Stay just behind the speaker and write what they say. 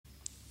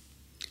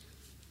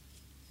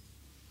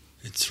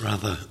It's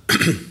rather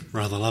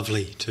rather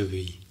lovely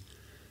to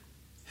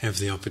have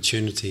the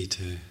opportunity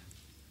to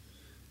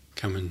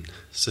come and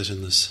sit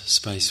in this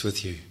space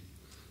with you.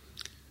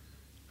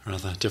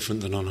 Rather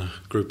different than on a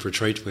group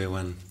retreat where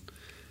one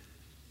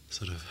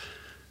sort of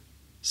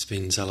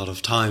spends a lot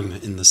of time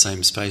in the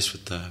same space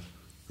with the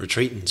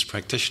retreatants,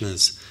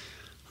 practitioners.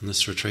 On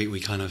this retreat we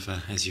kind of,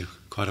 as you're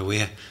quite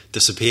aware,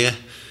 disappear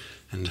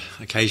and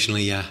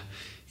occasionally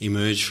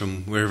emerge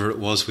from wherever it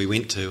was we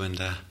went to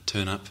and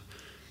turn up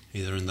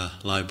either in the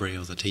library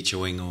or the teacher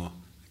wing or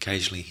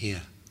occasionally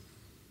here.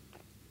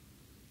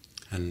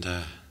 And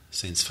a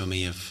sense for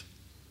me of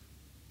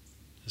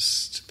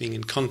just being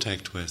in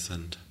contact with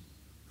and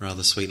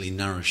rather sweetly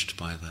nourished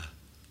by the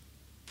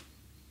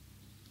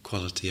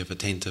quality of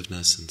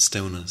attentiveness and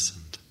stillness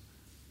and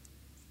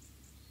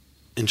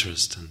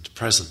interest and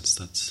presence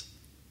that's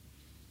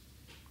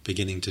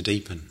beginning to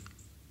deepen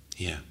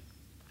here.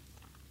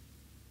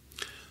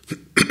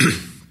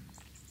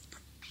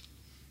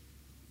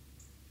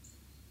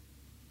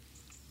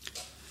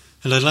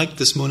 And I'd like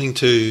this morning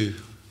to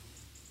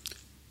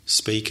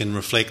speak and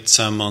reflect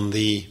some on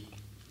the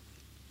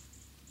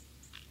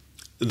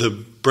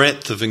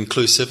breadth of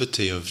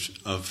inclusivity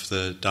of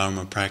the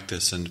Dharma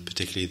practice, and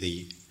particularly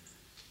the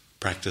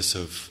practice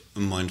of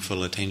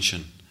mindful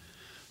attention,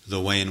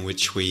 the way in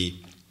which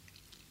we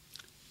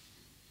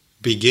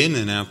begin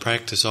in our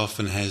practice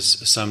often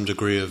has some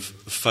degree of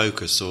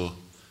focus or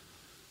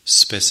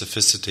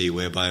specificity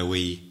whereby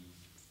we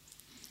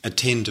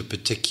attend to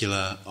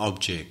particular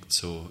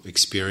objects or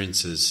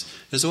experiences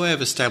as a way of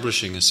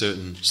establishing a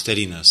certain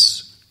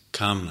steadiness,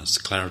 calmness,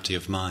 clarity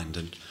of mind.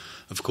 And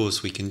of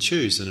course we can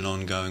choose in an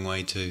ongoing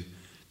way to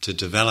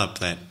develop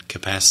that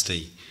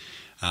capacity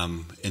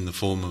in the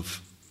form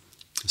of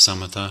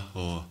samatha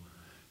or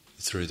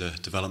through the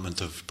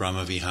development of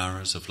Brahma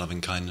viharas, of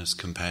loving kindness,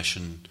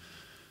 compassion,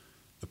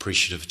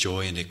 appreciative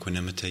joy and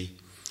equanimity,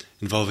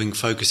 involving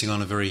focusing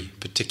on a very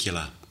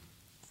particular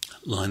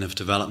line of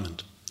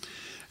development.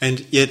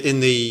 And yet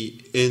in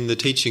the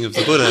teaching of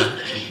the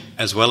Buddha,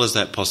 as well as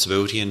that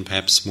possibility, and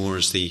perhaps more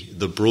as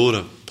the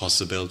broader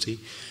possibility,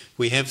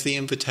 we have the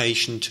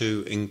invitation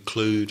to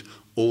include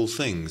all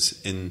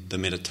things in the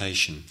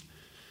meditation.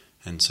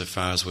 And so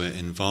far as we're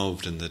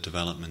involved in the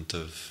development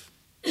of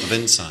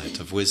insight,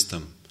 of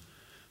wisdom,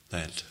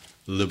 that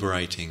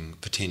liberating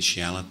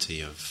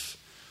potentiality of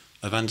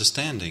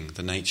understanding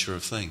the nature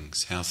of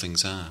things, how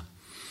things are.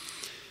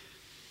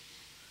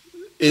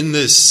 In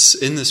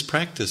this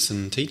practice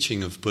and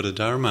teaching of Buddha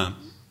Dharma,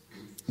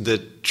 the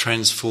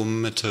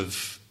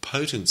transformative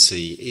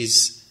potency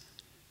is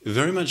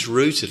very much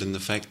rooted in the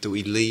fact that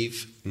we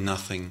leave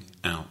nothing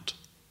out.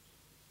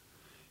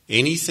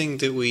 Anything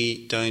that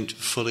we don't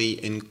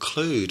fully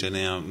include in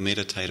our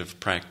meditative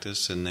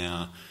practice and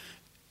our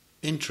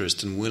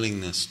interest and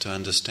willingness to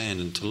understand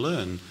and to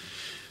learn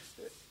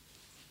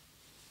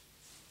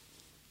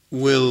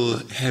will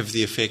have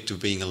the effect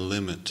of being a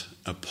limit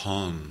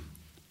upon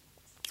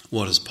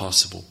what is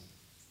possible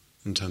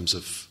in terms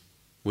of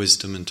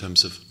wisdom, in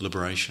terms of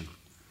liberation.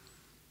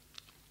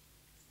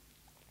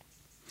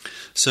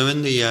 So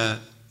in the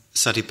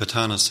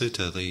Satipatthana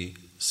Sutta, the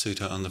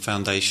sutta on the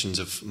foundations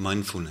of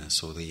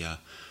mindfulness, or the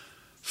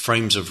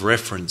frames of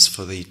reference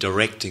for the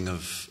directing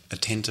of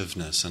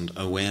attentiveness and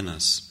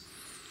awareness,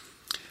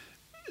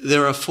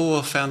 there are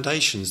 4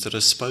 foundations that are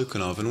spoken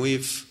of, and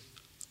we've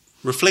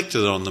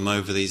reflected on them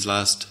over these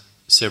last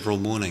several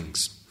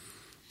mornings.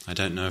 I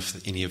don't know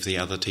if any of the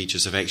other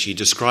teachers have actually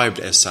described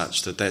as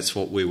such that that's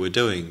what we were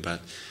doing,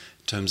 but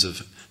in terms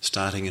of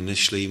starting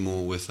initially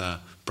more with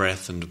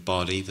breath and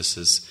body, this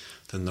is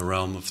then the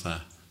realm of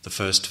the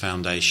first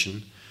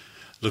foundation,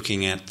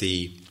 looking at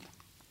the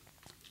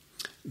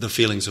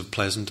feelings of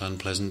pleasant,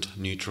 unpleasant,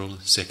 neutral,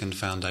 second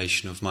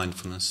foundation of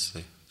mindfulness,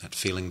 that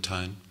feeling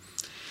tone.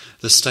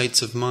 The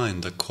states of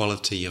mind, the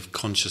quality of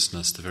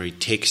consciousness, the very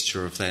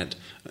texture of that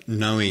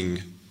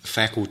knowing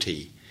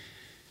faculty,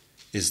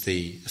 is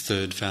the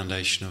third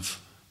foundation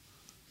of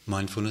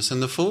mindfulness.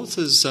 And the fourth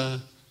is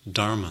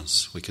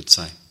dharmas, we could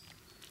say.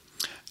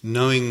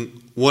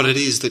 Knowing what it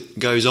is that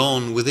goes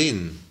on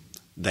within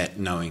that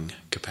knowing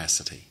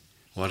capacity.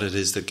 What it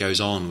is that goes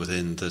on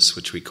within this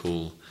which we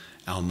call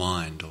our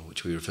mind, or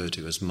which we refer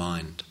to as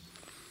mind.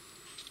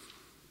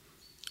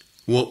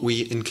 What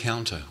we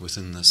encounter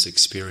within this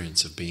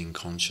experience of being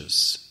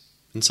conscious.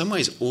 In some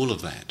ways, all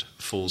of that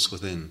falls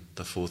within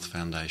the fourth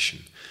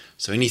foundation.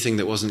 So anything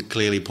that wasn't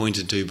clearly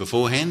pointed to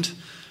beforehand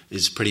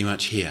is pretty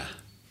much here,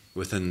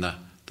 within the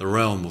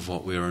realm of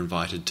what we are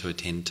invited to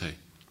attend to.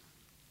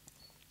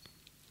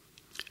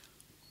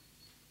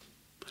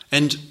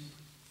 And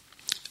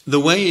the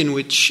way in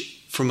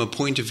which, from a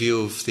point of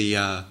view of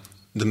the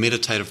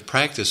meditative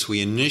practice,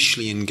 we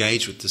initially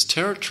engage with this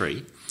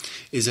territory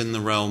is in the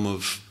realm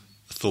of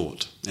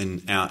thought,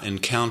 and our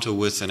encounter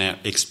with and our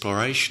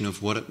exploration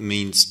of what it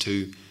means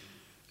to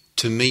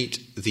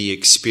meet the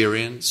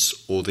experience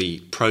or the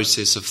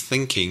process of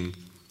thinking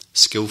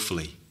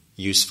skillfully,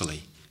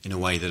 usefully, in a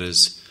way that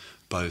is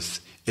both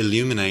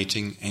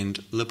illuminating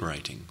and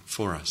liberating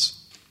for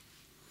us.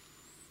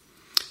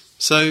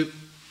 So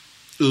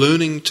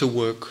learning to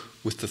work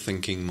with the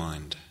thinking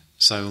mind,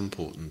 so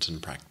important in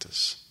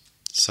practice,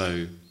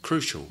 so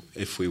crucial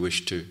if we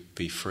wish to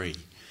be free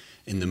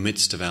in the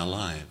midst of our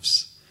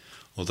lives.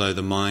 Although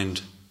the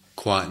mind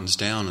quietens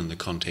down in the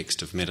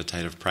context of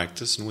meditative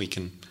practice, and we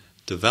can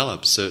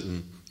develop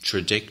certain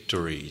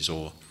trajectories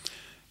or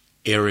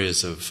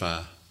areas of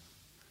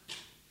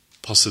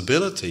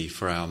possibility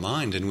for our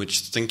mind in which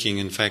thinking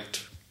in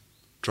fact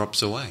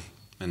drops away,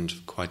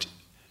 and quite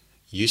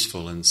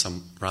useful and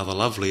some rather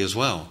lovely as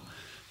well.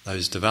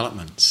 Those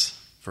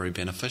developments, very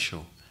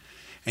beneficial.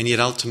 And yet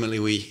ultimately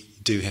we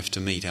do have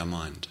to meet our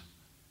mind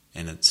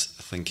and its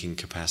thinking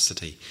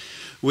capacity,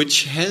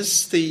 which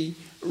has the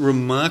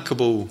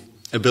remarkable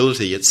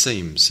ability, it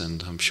seems,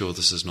 and I'm sure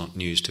this is not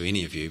news to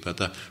any of you, but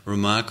the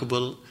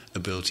remarkable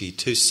ability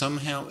to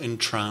somehow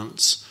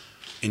entrance,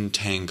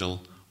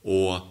 entangle,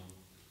 or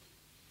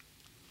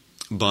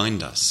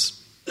bind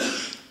us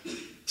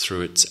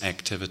through its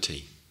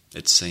activity,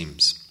 it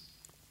seems.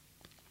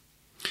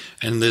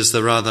 And there's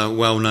the rather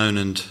well-known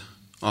and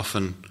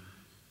often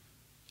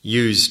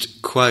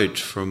used quote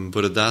from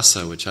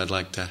Buddhadasa, which I'd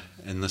like to,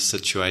 in this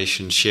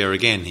situation, share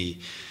again.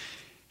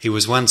 He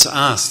was once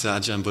asked,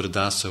 Ajahn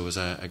Buddhadasa was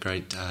a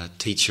great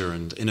teacher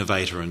and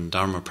innovator in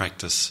Dharma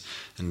practice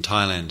in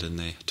Thailand in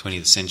the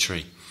 20th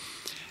century.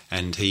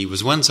 And he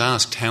was once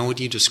asked, how would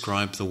you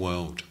describe the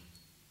world?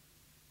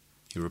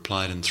 He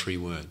replied in 3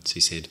 words. He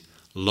said,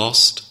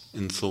 lost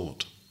in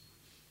thought.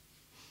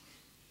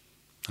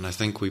 And I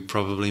think we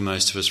probably,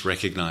 most of us,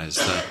 recognise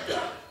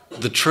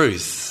the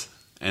truth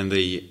and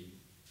the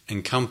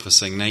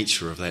encompassing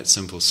nature of that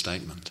simple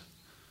statement.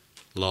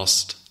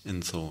 Lost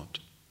in thought.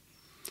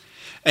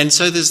 And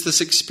so there's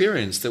this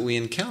experience that we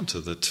encounter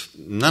that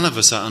none of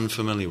us are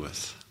unfamiliar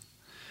with.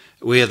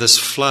 We are this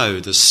flow,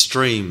 this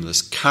stream,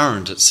 this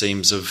current, it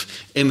seems, of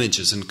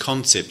images and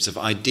concepts, of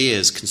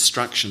ideas,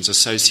 constructions,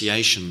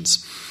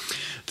 associations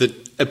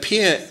that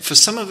appear for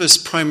some of us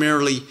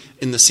primarily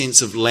in the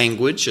sense of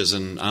language, as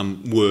in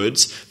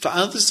words. For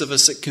others of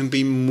us it can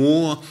be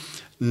more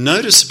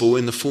noticeable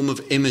in the form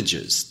of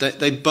images.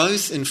 They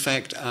both, in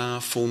fact, are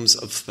forms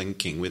of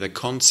thinking, whether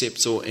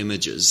concepts or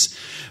images.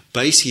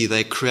 Basically,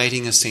 they're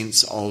creating a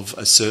sense of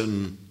a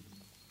certain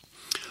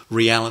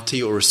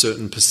reality or a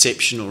certain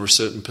perception or a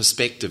certain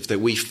perspective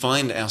that we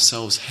find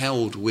ourselves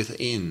held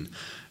within,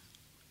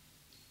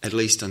 at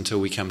least until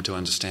we come to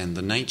understand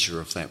the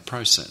nature of that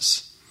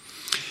process.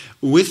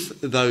 With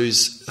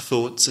those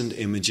thoughts and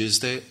images,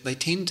 they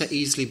tend to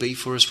easily be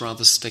for us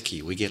rather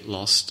sticky. We get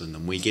lost in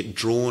them. We get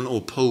drawn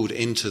or pulled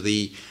into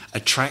the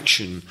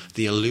attraction,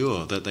 the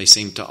allure that they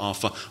seem to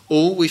offer,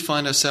 or we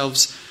find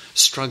ourselves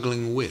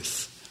struggling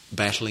with,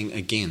 battling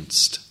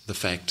against the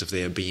fact of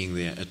their being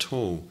there at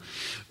all.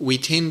 We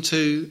tend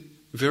to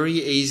very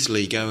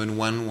easily go in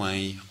one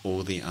way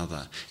or the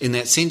other. In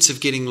that sense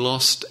of getting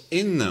lost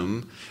in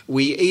them,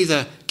 we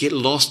either get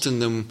lost in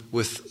them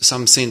with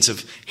some sense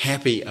of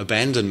happy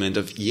abandonment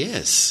of,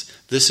 yes,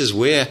 this is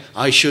where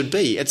I should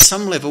be. At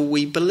some level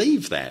we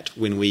believe that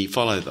when we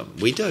follow them.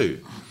 We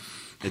do.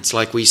 It's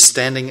like we're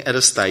standing at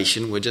a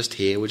station, we're just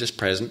here, we're just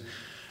present,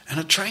 and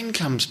a train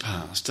comes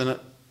past and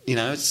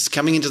it's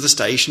coming into the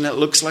station. It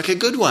looks like a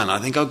good one. I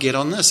think I'll get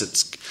on this.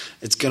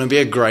 It's going to be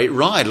a great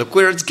ride. Look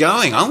where it's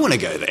going. I want to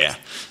go there.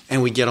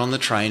 And we get on the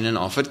train and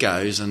off it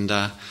goes. And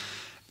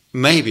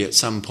maybe at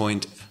some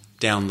point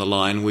down the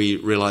line we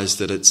realise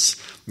that it's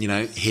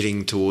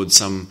heading towards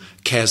some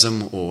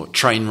chasm or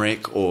train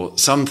wreck or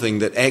something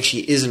that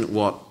actually isn't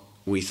what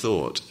we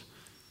thought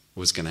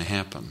was going to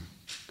happen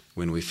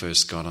when we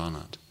first got on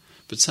it.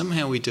 But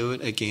somehow we do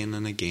it again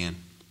and again.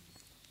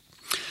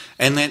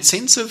 And that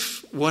sense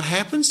of what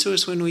happens to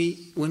us when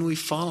we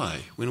follow,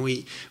 when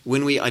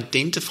we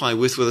identify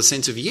with a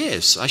sense of,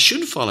 yes, I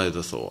should follow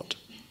the thought.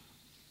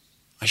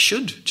 I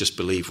should just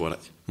believe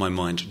what my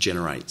mind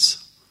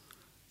generates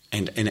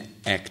and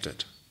enact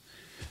it.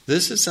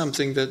 This is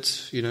something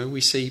that, we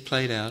see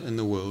played out in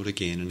the world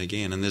again and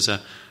again. And there's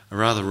a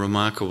rather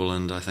remarkable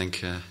and I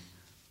think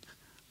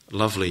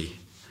lovely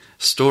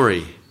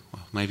story.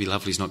 Well, maybe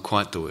lovely is not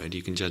quite the word.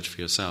 You can judge for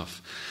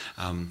yourself.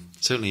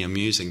 Certainly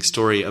amusing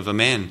story of a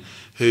man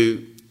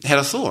who had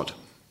a thought.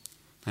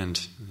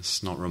 And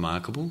it's not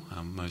remarkable.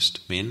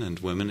 Most men and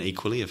women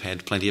equally have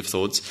had plenty of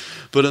thoughts.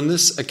 But on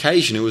this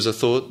occasion, it was a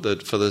thought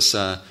that for this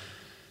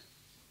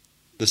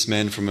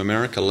man from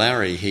America,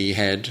 Larry, he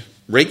had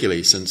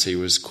regularly since he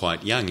was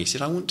quite young. He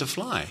said, I want to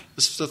fly.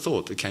 This was a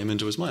thought that came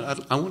into his mind.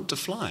 I want to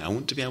fly. I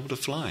want to be able to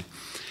fly.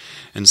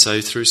 And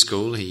so through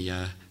school he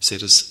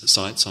set his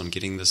sights on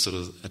getting this sort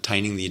of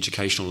attaining the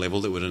educational level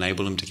that would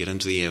enable him to get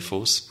into the Air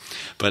Force.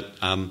 But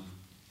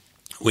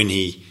when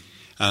he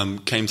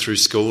came through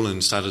school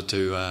and started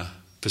to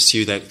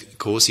pursue that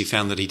course, he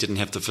found that he didn't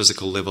have the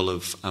physical level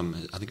of, I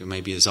think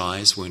maybe his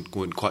eyes weren't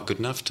quite good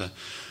enough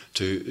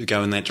to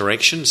go in that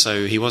direction,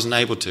 so he wasn't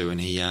able to,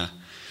 and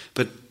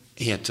but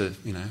he had to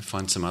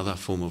find some other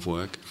form of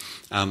work.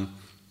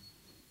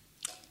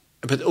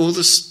 But all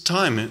this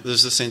time,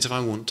 there's a sense of I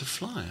want to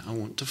fly, I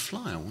want to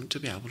fly, I want to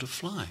be able to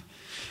fly.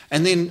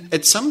 And then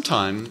at some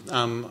time,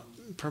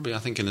 probably I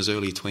think in his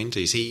early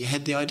 20s, he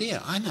had the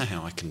idea, I know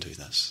how I can do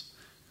this.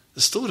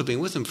 This thought had been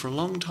with him for a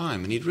long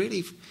time, and he'd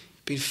really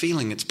been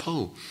feeling its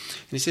pull.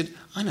 And he said,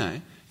 I know.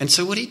 And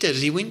so what he did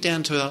is he went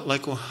down to a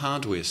local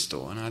hardware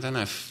store, and I don't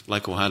know if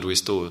local hardware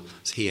stores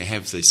here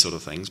have these sort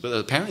of things, but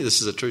apparently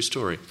this is a true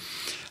story.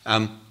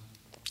 And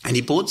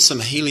he bought some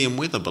helium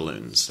weather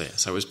balloons there,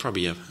 so it was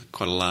probably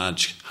quite a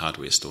large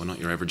hardware store, not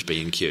your average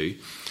B&Q.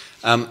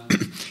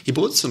 He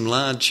bought some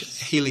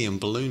large helium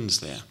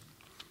balloons there,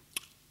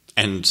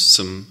 and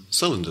some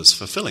cylinders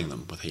for filling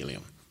them with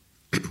helium.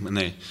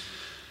 I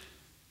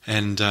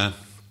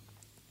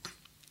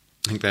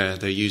think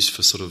they're used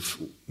for sort of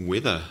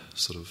weather,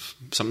 sort of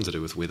something to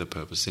do with weather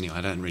purpose. Anyway,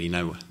 I don't really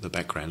know the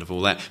background of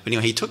all that. But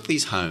anyway, he took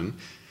these home.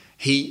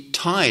 He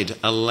tied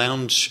a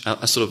lounge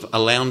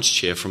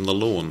chair from the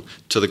lawn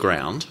to the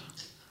ground.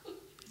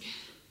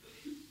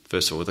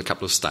 First of all, with a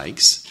couple of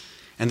stakes,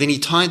 and then he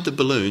tied the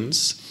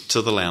balloons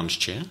to the lounge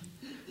chair.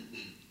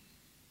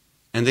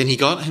 And then he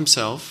got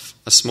himself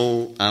a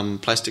small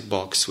plastic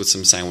box with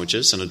some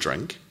sandwiches and a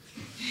drink,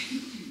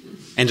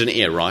 and an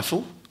air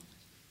rifle,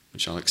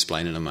 which I'll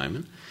explain in a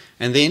moment.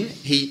 And then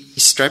he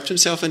strapped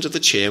himself into the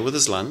chair with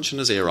his lunch and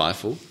his air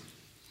rifle,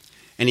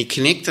 and he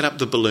connected up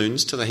the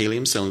balloons to the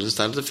helium cylinders and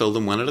started to fill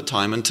them one at a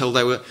time until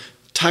they were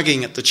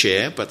tugging at the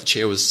chair, but the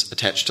chair was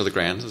attached to the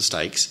ground, to the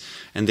stakes.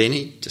 And then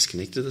he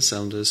disconnected the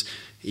cylinders,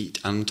 he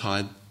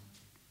untied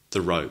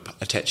the rope,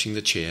 attaching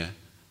the chair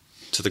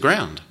to the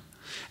ground.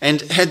 And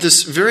had the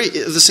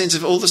sense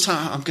of all this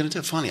time, I'm going to do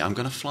it finally, I'm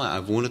going to fly.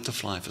 I've wanted to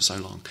fly for so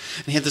long.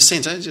 And he had the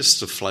sense, just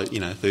to float,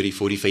 30,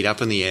 40 feet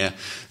up in the air,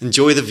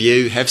 enjoy the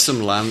view, have some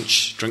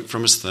lunch, drink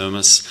from his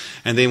thermos.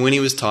 And then when he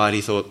was tired,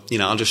 he thought,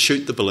 I'll just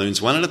shoot the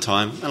balloons one at a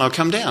time and I'll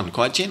come down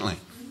quite gently.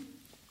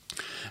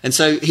 And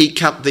so he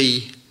cut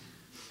the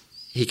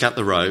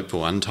rope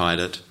or untied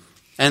it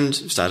and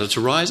started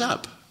to rise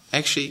up,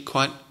 actually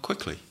quite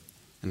quickly.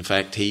 In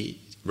fact, he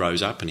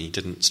rose up and he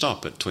didn't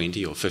stop at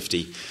 20 or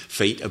 50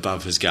 feet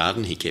above his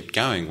garden. He kept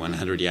going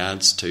 100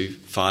 yards, 2,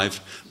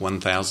 5,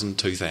 1,000,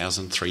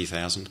 2,000,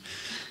 3,000.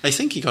 They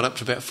think he got up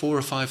to about 4,000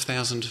 or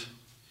 5,000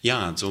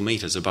 yards or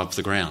metres above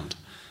the ground.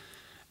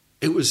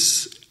 It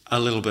was a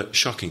little bit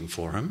shocking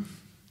for him.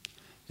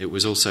 It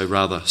was also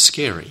rather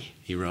scary.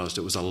 He realised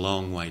it was a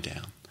long way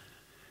down.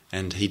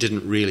 And he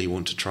didn't really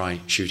want to try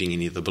shooting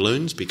any of the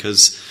balloons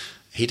because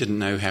he didn't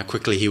know how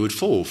quickly he would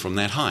fall from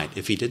that height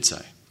if he did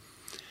so.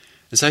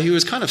 And so he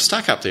was kind of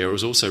stuck up there. It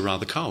was also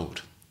rather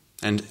cold.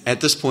 And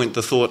at this point,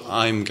 the thought,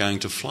 I'm going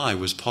to fly,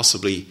 was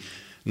possibly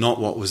not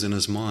what was in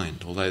his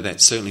mind, although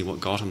that's certainly what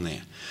got him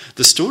there.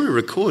 The story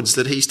records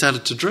that he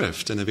started to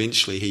drift, and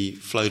eventually he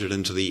floated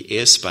into the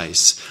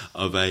airspace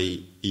of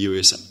a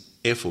US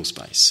Air Force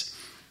base.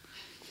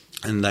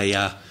 And they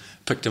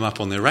picked him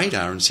up on their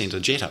radar and sent a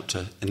jet up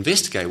to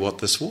investigate what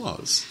this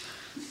was.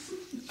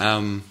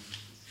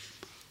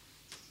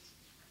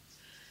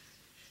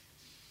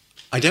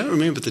 I don't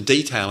remember the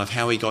detail of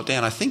how he got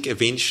down. I think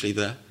eventually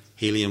the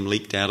helium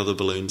leaked out of the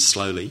balloon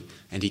slowly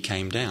and he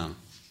came down.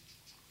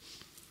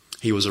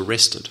 He was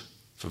arrested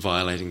for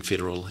violating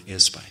federal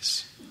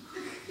airspace.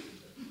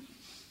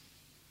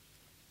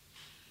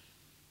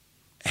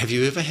 Have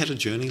you ever had a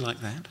journey like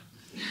that?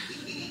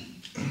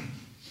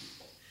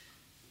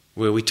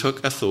 Where we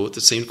took a thought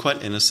that seemed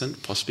quite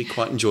innocent, possibly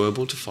quite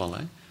enjoyable to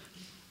follow,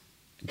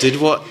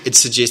 did what it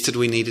suggested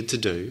we needed to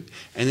do,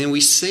 and then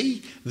we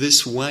see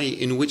this way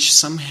in which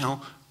somehow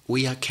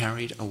we are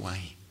carried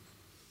away.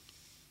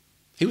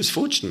 He was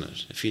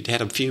fortunate. If he'd had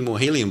a few more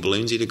helium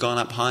balloons, he'd have gone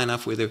up high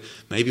enough where there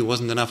maybe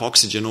wasn't enough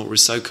oxygen or it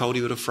was so cold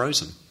he would have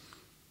frozen.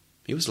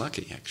 He was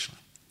lucky, actually.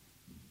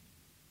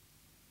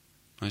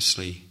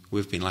 Mostly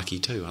we've been lucky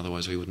too,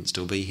 otherwise we wouldn't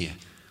still be here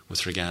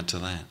with regard to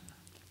that.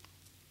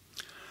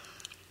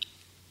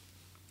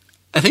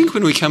 I think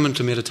when we come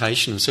into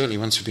meditation, and certainly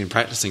once we've been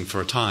practicing for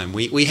a time,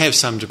 we have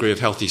some degree of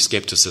healthy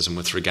skepticism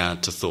with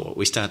regard to thought.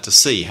 We start to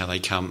see how they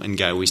come and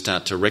go. We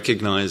start to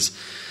recognise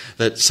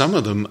that some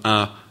of them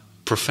are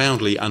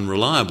profoundly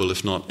unreliable,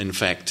 if not, in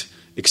fact,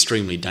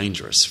 extremely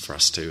dangerous for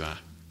us to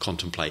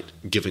contemplate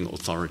giving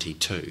authority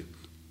to.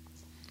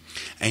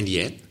 And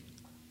yet,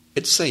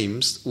 it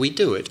seems we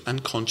do it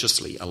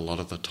unconsciously a lot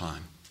of the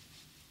time.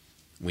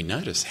 We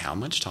notice how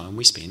much time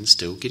we spend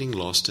still getting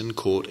lost and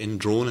caught and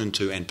drawn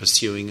into and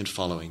pursuing and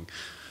following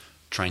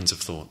trains of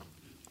thought.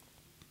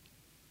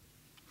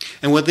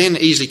 And what then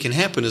easily can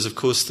happen is, of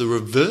course, the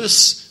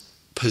reverse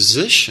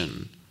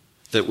position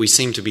that we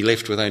seem to be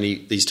left with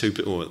only these two,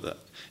 or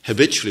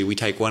habitually we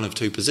take one of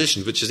two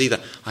positions, which is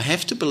either I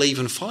have to believe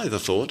and follow the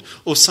thought,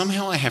 or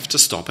somehow I have to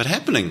stop it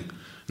happening.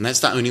 And that's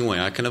the only way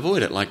I can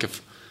avoid it. Like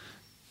if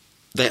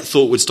that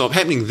thought would stop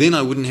happening, then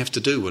I wouldn't have to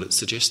do what it's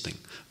suggesting.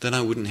 Then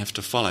I wouldn't have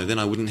to follow. Then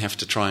I wouldn't have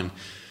to try and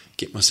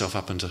get myself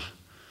up into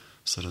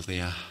sort of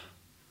the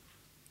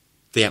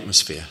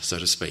atmosphere, so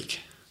to speak,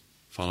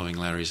 following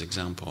Larry's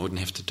example. I wouldn't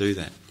have to do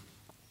that.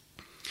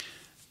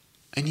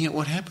 And yet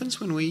what happens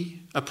when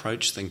we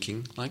approach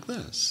thinking like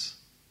this?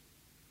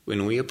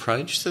 When we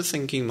approach the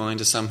thinking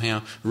mind as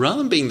somehow, rather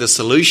than being the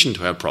solution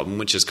to our problem,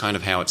 which is kind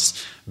of how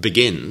it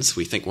begins,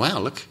 we think, wow,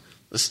 look,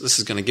 this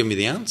is going to give me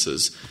the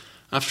answers.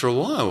 After a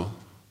while,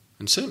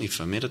 and certainly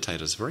for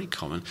meditators, very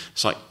common,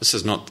 it's like, this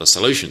is not the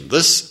solution.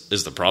 This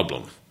is the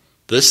problem.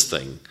 This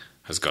thing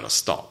has got to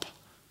stop.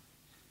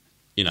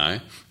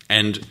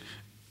 And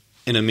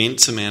an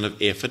immense amount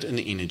of effort and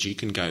energy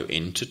can go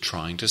into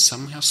trying to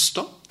somehow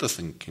stop the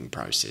thinking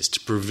process, to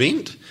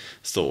prevent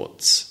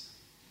thoughts.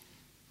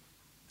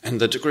 And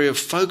the degree of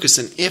focus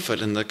and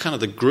effort and the kind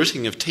of the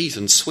gritting of teeth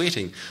and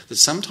sweating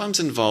that's sometimes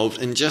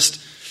involved in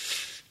just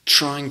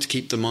trying to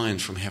keep the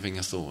mind from having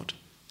a thought.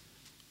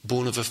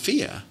 Born of a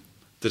fear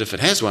that if it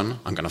has one,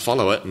 I'm going to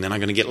follow it and then I'm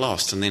going to get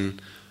lost. And then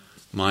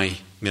my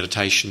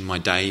meditation, my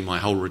day, my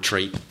whole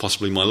retreat,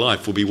 possibly my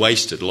life will be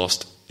wasted,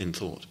 lost in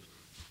thought.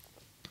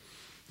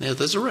 Now,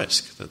 there's a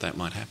risk that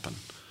might happen.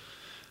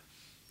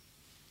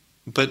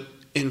 But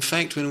in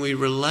fact, when we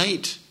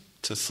relate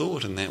to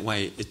thought in that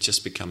way, it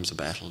just becomes a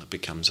battle, it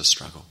becomes a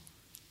struggle.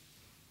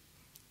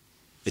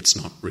 It's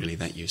not really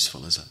that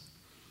useful, is it?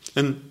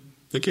 And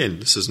again,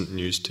 this isn't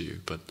news to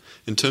you, but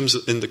in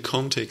the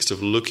context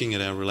of looking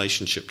at our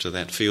relationship to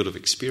that field of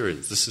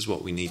experience, this is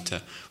what we need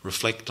to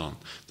reflect on.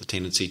 The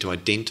tendency to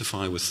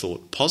identify with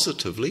thought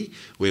positively,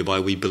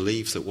 whereby we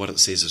believe that what it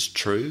says is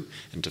true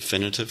and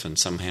definitive and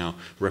somehow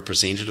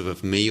representative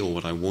of me or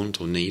what I want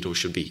or need or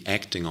should be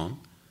acting on.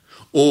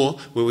 Or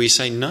where we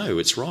say, no,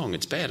 it's wrong,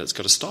 it's bad, it's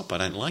got to stop, I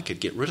don't like it,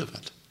 get rid of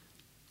it.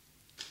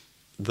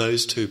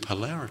 Those two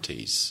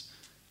polarities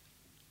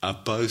are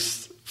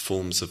both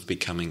forms of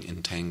becoming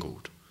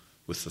entangled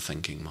with the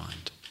thinking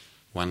mind.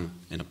 One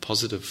in a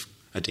positive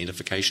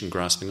identification,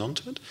 grasping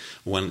onto it.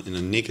 One in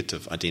a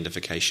negative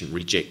identification,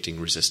 rejecting,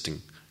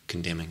 resisting,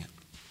 condemning it.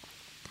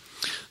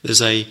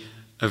 There's a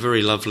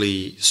very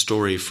lovely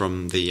story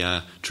from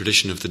the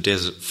tradition of the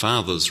Desert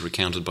Fathers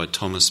recounted by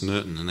Thomas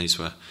Merton, and these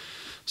were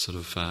sort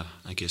of,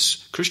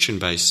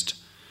 Christian-based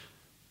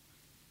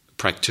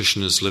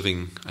practitioners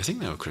living. I think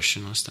they were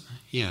Christian.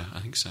 Yeah, I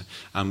think so.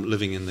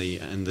 Living in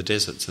the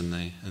deserts in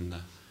the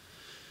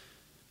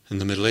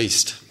Middle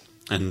East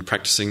and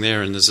practicing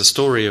there. And there's a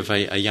story of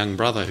a young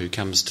brother who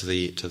comes to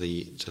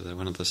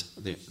one of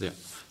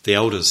the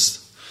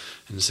elders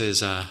and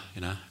says,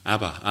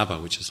 Abba,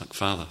 which is like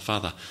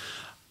Father.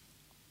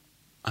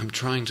 I'm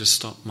trying to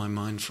stop my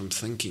mind from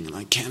thinking, and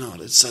I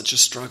cannot. It's such a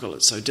struggle.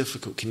 It's so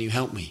difficult. Can you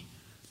help me?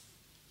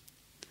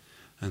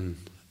 And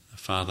the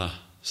father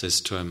says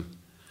to him,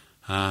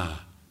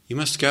 you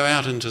must go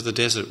out into the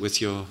desert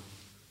with your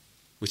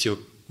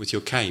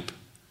cape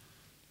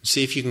and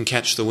see if you can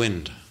catch the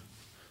wind.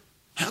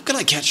 How can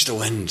I catch the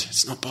wind?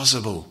 It's not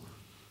possible.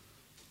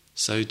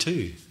 So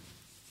too,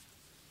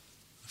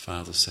 the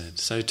father said,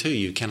 so too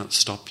you cannot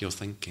stop your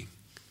thinking,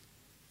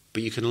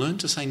 but you can learn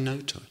to say no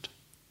to it.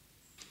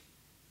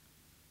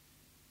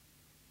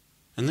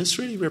 And this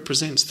really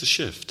represents the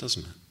shift,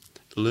 doesn't it?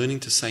 Learning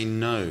to say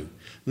no,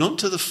 not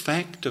to the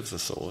fact of the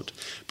thought,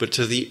 but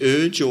to the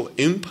urge or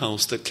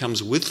impulse that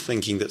comes with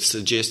thinking that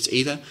suggests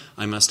either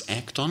I must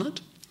act on it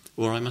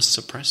or I must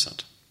suppress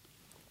it.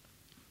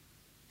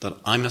 That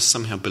I must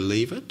somehow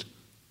believe it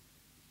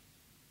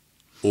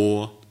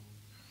or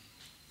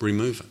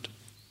remove it.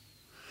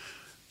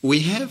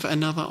 We have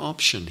another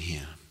option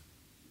here.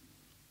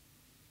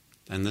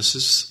 And this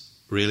is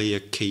really a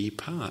key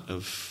part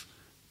of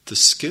the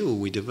skill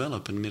we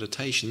develop in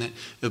meditation, that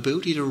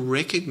ability to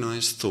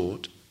recognize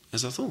thought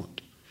as a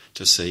thought,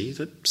 to see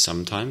that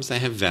sometimes they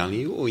have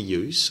value or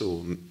use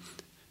or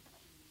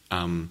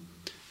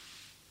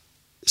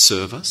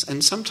serve us,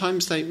 and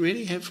sometimes they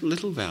really have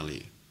little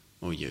value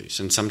or use,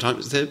 and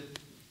sometimes they're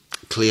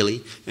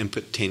clearly and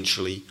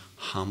potentially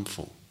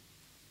harmful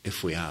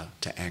if we are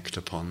to act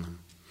upon them.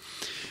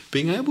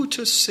 Being able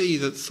to see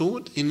that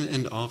thought in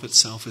and of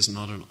itself is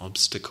not an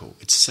obstacle.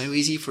 It's so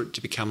easy for it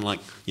to become like,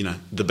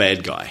 the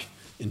bad guy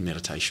in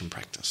meditation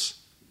practice.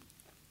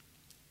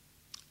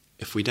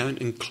 If we don't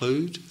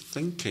include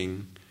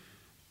thinking,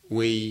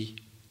 we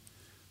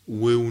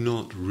will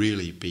not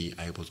really be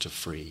able to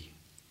free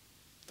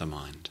the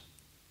mind,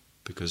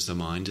 because the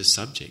mind is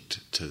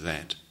subject to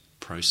that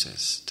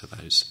process, to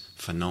those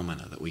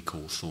phenomena that we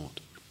call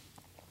thought.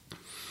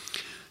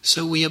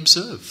 So we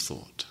observe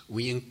thought.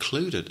 We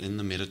include it in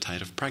the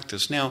meditative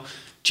practice. Now,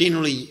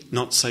 generally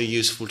not so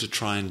useful to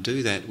try and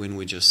do that when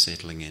we're just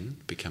settling in,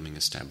 becoming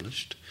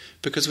established,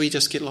 because we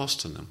just get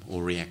lost in them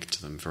or react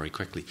to them very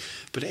quickly.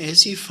 But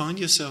as you find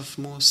yourself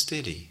more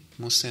steady,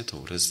 more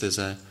settled, as there's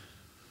a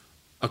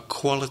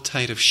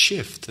qualitative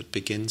shift that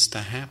begins to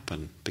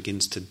happen,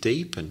 begins to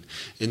deepen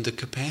in the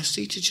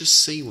capacity to just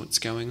see what's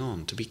going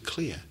on, to be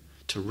clear,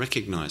 to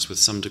recognize with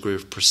some degree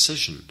of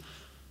precision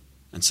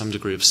and some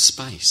degree of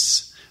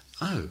space,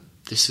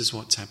 this is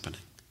what's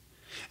happening.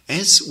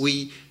 As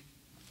we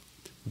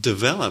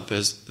develop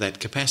as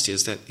that capacity,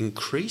 as that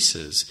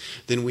increases,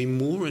 then we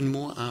more and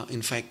more are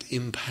in fact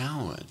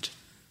empowered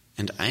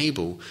and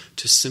able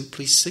to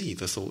simply see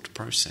the thought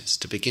process,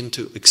 to begin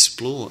to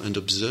explore and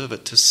observe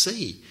it, to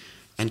see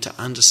and to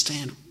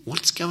understand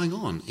what's going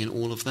on in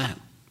all of that.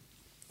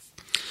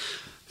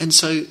 And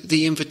so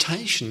the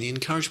invitation, the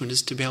encouragement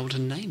is to be able to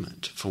name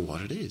it for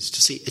what it is,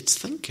 to see it's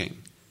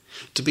thinking.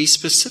 To be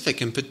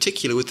specific and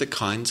particular with the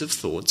kinds of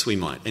thoughts we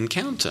might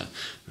encounter.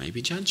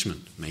 Maybe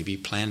judgment, maybe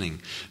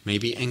planning,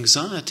 maybe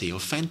anxiety or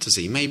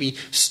fantasy, maybe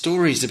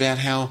stories about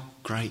how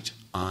great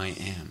I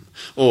am,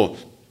 or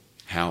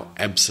how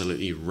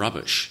absolutely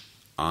rubbish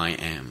I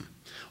am,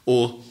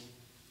 or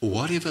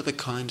whatever the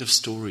kind of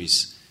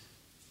stories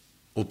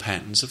or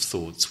patterns of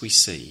thoughts we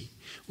see,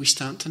 we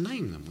start to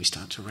name them, we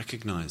start to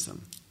recognize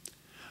them.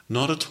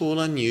 Not at all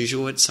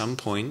unusual at some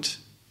point,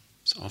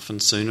 it's often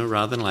sooner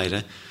rather than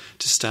later,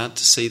 to start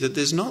to see that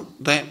there's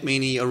not that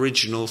many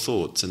original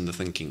thoughts in the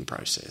thinking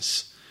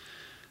process.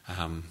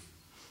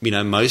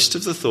 Most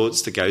of the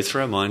thoughts that go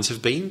through our minds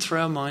have been through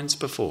our minds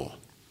before.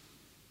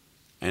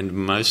 And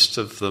most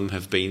of them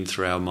have been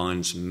through our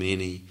minds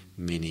many,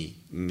 many,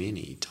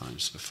 many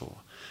times before.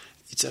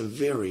 It's a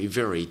very,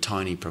 very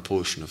tiny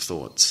proportion of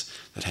thoughts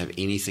that have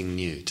anything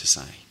new to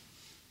say.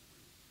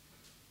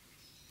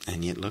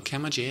 And yet look how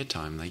much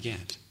airtime they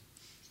get.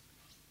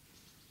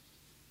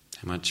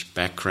 How much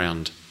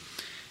background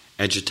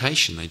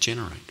agitation they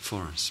generate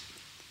for us.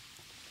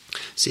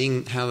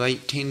 Seeing how they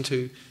tend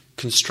to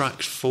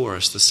construct for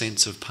us the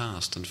sense of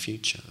past and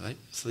future.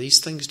 So these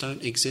things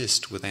don't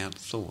exist without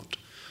thought.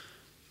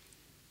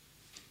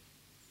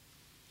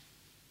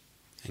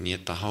 And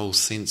yet the whole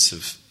sense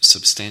of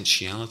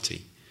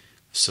substantiality,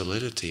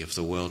 solidity of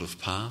the world of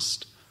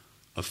past,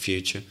 of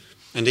future,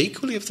 and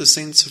equally of the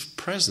sense of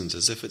present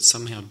as if it's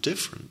somehow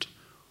different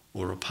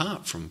or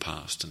apart from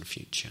past and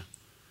future.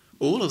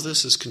 All of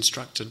this is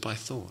constructed by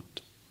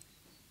thought.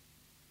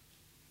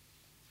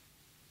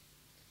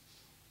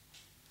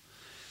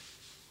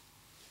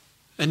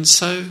 And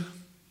so,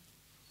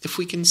 if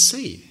we can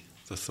see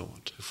the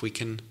thought, if we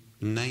can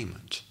name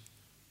it,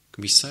 it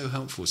can be so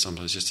helpful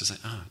sometimes just to say,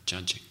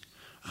 judging,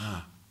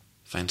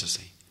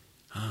 fantasy,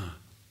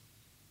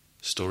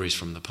 stories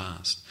from the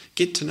past.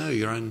 Get to know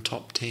your own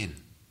top 10.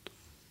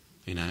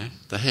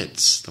 The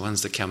hits, the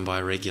ones that come by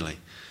regularly.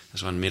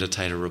 As one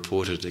meditator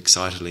reported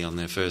excitedly on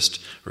their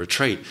first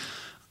retreat,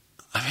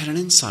 I've had an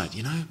insight,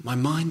 my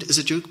mind is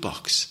a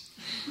jukebox.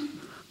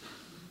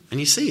 And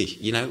you see,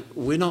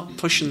 we're not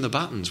pushing the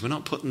buttons, we're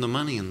not putting the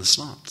money in the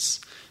slots.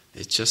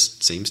 It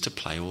just seems to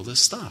play all this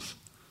stuff.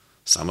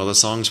 Some of the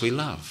songs we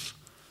love,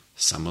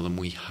 some of them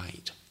we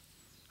hate.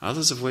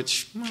 Others of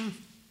which,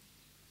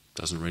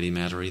 doesn't really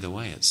matter either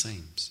way, it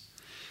seems.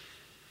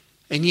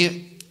 And yet,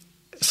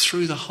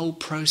 through the whole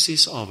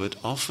process of it,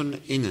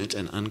 often in it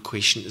and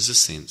unquestioned is a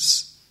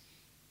sense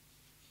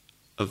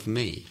of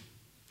me,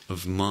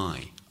 of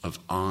my, of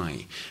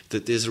I,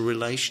 that there's a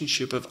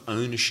relationship of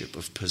ownership,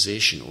 of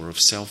possession, or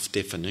of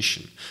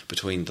self-definition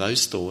between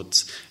those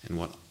thoughts and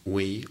what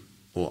we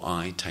or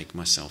I take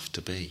myself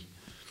to be.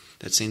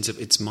 That sense of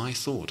it's my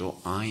thought or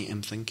I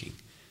am thinking.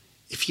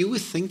 If you were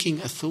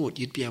thinking a thought,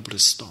 you'd be able to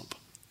stop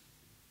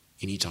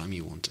anytime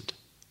you wanted.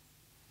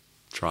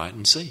 Try it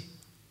and see.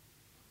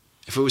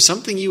 If it was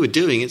something you were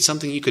doing, it's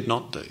something you could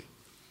not do.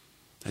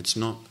 That's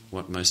not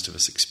what most of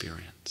us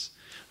experience.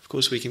 Of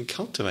course, we can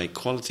cultivate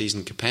qualities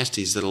and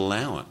capacities that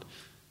allow it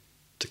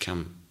to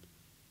come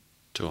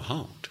to a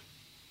halt.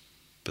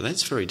 But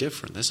that's very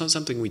different. That's not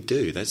something we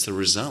do. That's the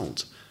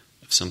result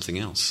of something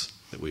else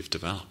that we've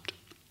developed.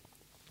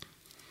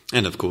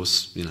 And of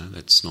course,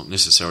 that's not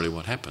necessarily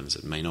what happens.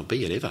 It may not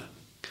be it ever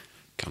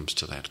comes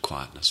to that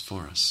quietness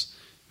for us.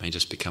 It may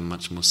just become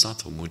much more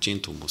subtle, more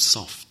gentle, more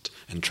soft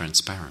and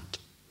transparent.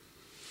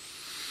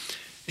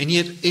 And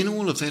yet, in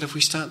all of that, if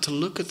we start to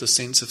look at the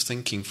sense of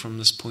thinking from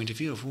this point of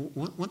view of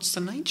what's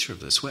the nature of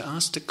this, we're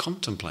asked to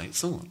contemplate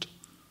thought.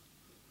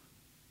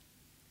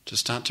 To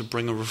start to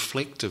bring a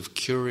reflective,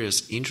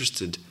 curious,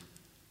 interested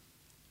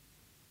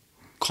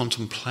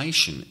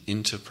contemplation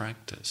into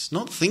practice.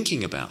 Not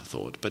thinking about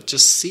thought, but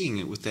just seeing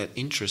it with that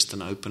interest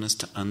and openness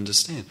to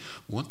understand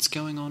what's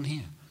going on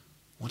here.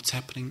 What's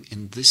happening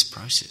in this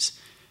process?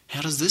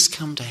 How does this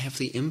come to have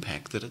the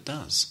impact that it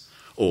does?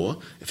 Or,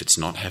 if it's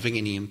not having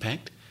any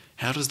impact,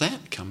 how does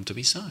that come to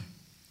be so?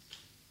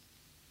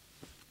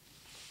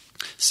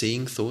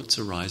 Seeing thoughts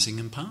arising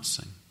and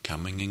passing,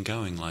 coming and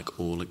going like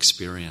all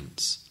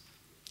experience.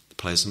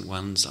 Pleasant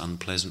ones,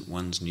 unpleasant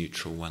ones,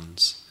 neutral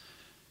ones.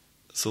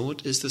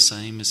 Thought is the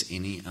same as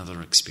any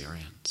other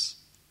experience.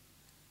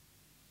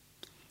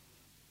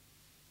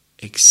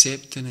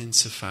 Except in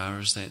insofar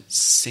as that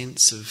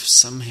sense of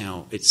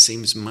somehow it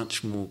seems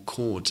much more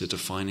core to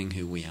defining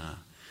who we are.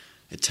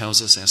 It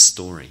tells us our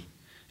story.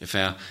 If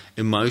our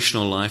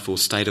emotional life or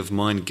state of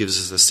mind gives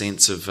us a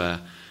sense of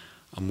a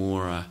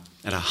more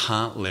at a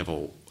heart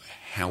level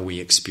how we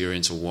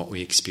experience or what we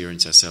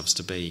experience ourselves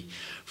to be,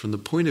 from the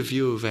point of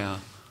view of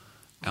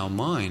our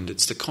mind,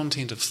 it's the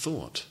content of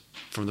thought.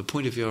 From the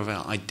point of view of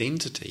our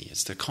identity,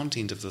 it's the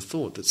content of the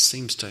thought that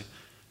seems to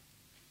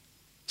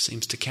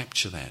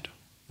capture that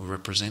or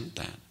represent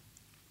that.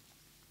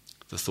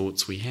 The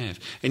thoughts we have.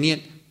 And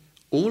yet,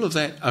 all of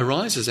that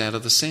arises out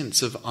of the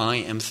sense of I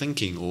am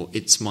thinking or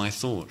it's my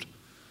thought.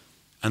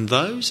 And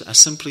those are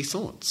simply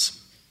thoughts.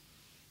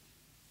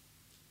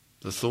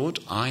 The thought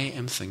I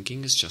am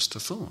thinking is just a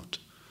thought.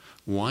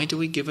 Why do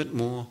we give it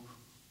more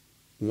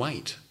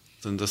weight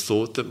than the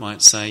thought that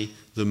might say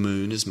the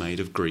moon is made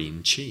of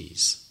green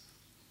cheese.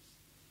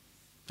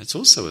 That's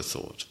also a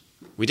thought.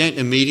 We don't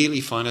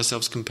immediately find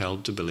ourselves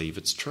compelled to believe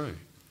it's true.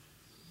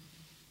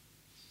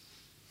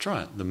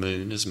 Try it. The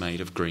moon is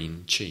made of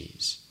green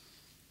cheese.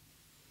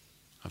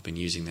 I've been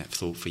using that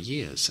thought for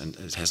years and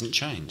it hasn't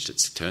changed.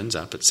 It turns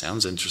up, it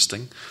sounds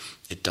interesting,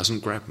 it doesn't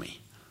grab me.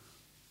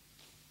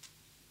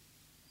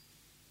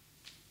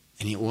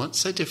 And yet what's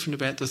so different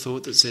about the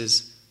thought that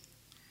says,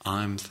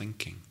 I'm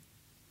thinking?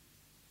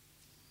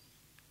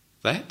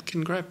 That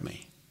can grab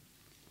me.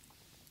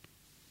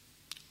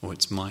 Or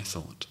it's my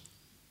thought.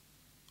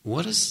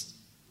 What is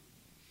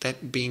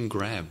that being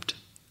grabbed?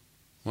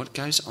 What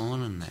goes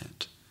on in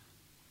that?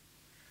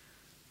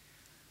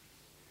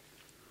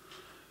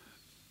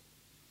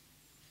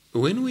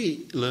 When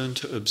we learn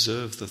to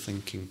observe the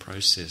thinking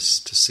process,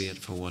 to see it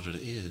for what it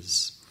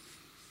is,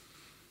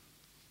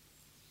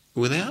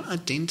 without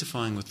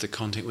identifying with the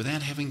content,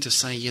 without having to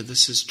say, yeah,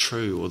 this is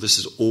true, or this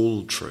is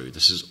all true,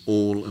 this is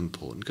all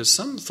important, because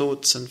some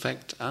thoughts, in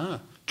fact,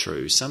 are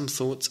true, some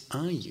thoughts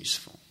are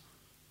useful,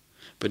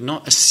 but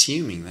not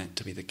assuming that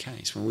to be the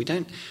case. Well, we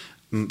don't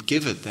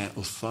give it that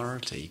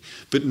authority,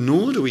 but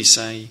nor do we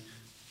say,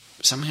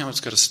 somehow it's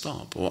got to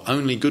stop, or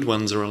only good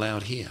ones are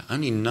allowed here.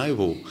 Only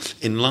noble,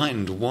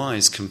 enlightened,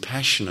 wise,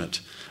 compassionate,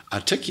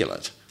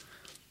 articulate,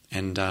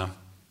 and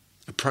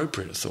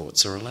appropriate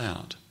thoughts are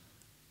allowed.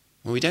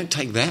 Well, we don't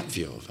take that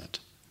view of it.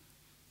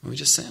 We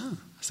just say,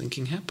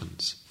 thinking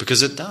happens.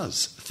 Because it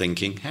does.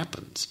 Thinking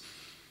happens.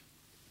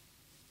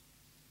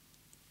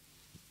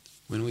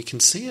 When we can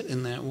see it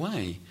in that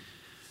way,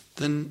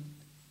 then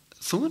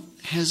thought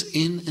has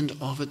in and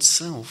of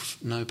itself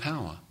no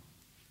power.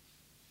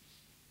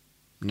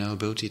 No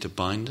ability to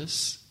bind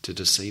us, to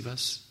deceive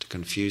us, to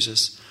confuse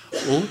us,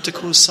 or to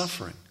cause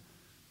suffering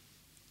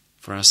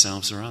for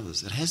ourselves or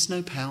others. It has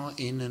no power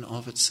in and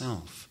of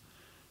itself.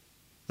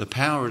 The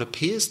power it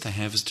appears to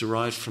have is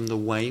derived from the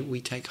way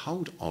we take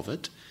hold of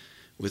it,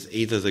 with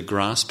either the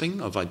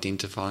grasping of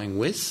identifying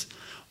with,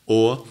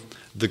 or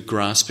the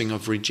grasping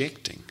of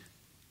rejecting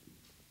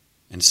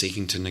and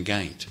seeking to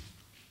negate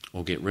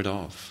or get rid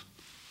of.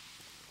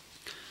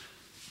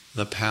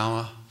 The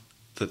power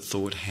that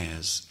thought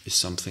has is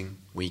something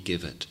we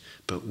give it,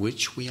 but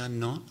which we are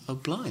not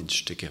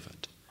obliged to give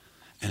it.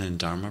 And in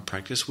Dharma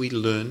practice, we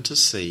learn to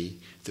see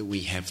that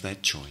we have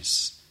that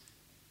choice,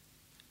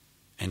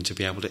 and to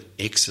be able to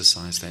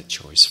exercise that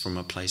choice from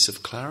a place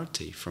of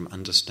clarity, from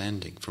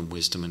understanding, from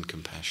wisdom and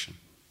compassion.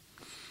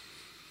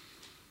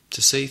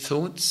 To see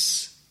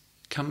thoughts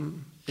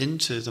come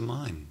into the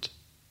mind.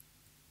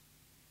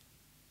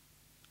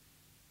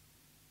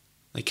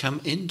 They come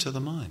into the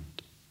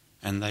mind,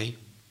 and they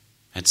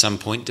at some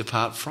point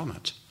depart from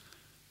it.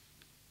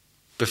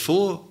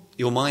 Before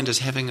your mind is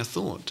having a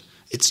thought,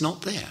 it's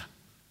not there.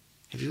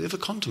 Have you ever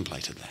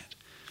contemplated that?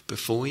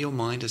 Before your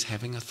mind is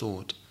having a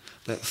thought,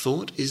 that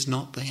thought is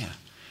not there.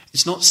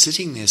 It's not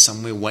sitting there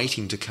somewhere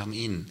waiting to come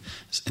in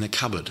a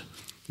cupboard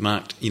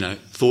marked,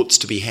 thoughts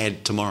to be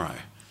had tomorrow.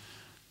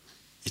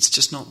 It's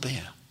just not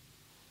there.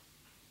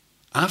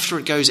 After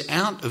it goes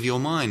out of your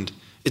mind,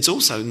 it's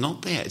also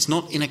not there. It's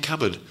not in a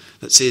cupboard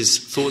that says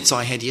thoughts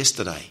I had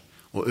yesterday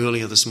or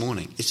earlier this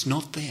morning. It's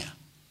not there.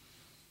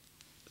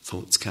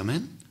 Thoughts come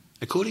in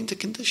according to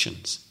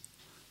conditions.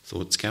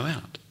 Thoughts go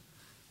out.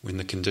 When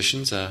the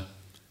conditions are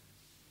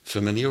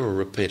familiar or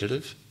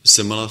repetitive,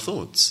 similar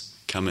thoughts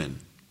come in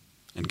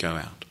and go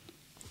out.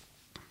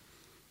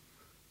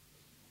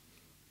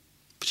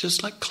 But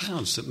just like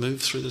clouds that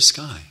move through the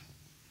sky.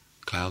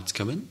 Clouds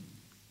come in.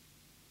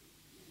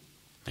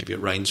 Maybe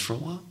it rains for a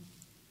while.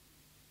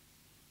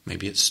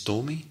 Maybe it's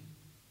stormy.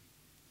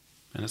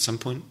 And at some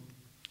point,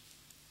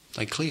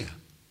 they clear.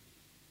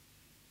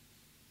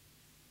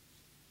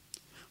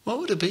 What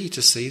would it be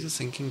to see the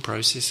thinking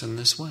process in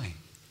this way?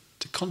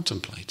 To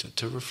contemplate it,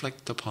 to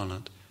reflect upon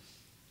it.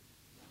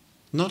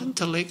 Not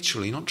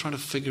intellectually, not trying to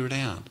figure it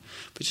out,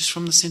 but just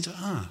from the sense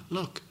of,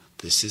 look,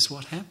 this is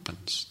what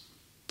happens.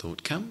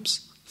 Thought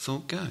comes,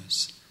 thought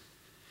goes.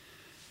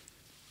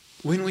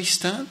 When we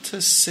start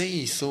to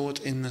see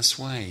thought in this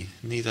way,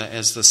 neither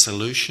as the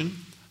solution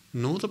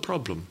nor the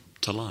problem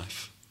to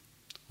life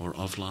or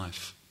of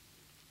life,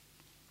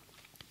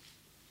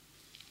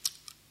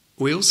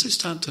 we also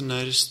start to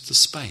notice the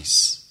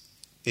space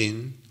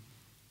in,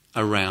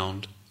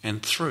 around,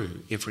 and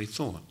through every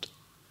thought.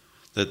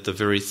 That the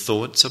very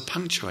thoughts are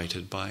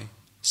punctuated by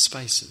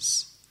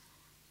spaces.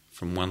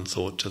 From one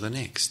thought to the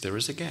next, there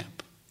is a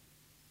gap.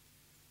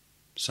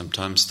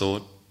 Sometimes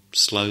thought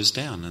slows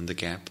down and the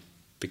gap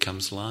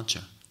becomes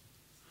larger.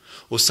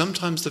 Or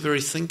sometimes the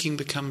very thinking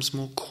becomes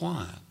more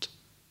quiet.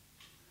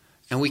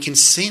 And we can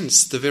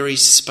sense the very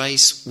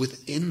space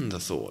within the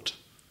thought.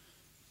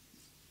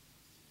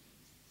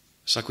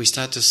 It's like we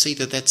start to see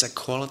that that's a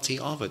quality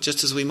of it.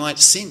 Just as we might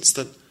sense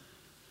that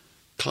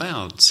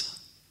clouds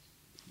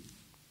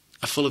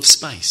are full of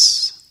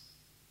space.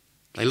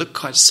 They look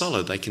quite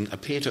solid. They can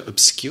appear to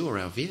obscure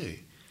our view.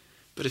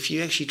 But if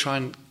you actually try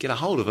and get a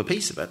hold of a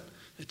piece of it,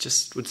 it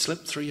just would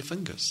slip through your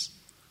fingers.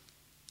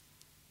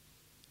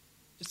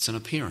 It's an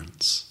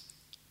appearance.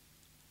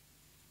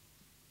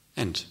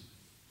 And,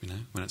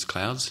 when it's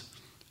clouds,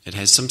 it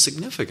has some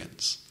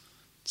significance.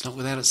 It's not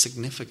without its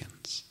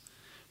significance.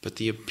 But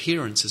the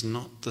appearance is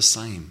not the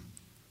same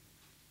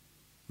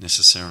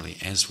necessarily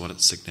as what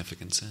its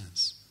significance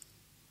is.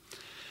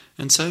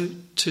 And so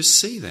to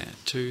see that,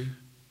 to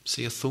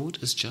see a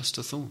thought as just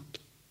a thought,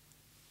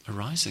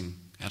 arising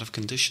out of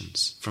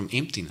conditions, from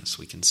emptiness,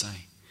 we can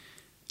say,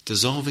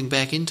 dissolving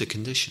back into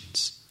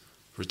conditions,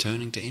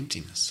 returning to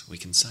emptiness, we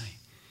can say.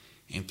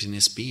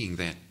 Emptiness being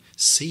that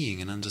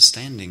seeing and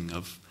understanding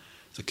of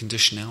the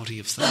conditionality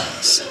of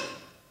things.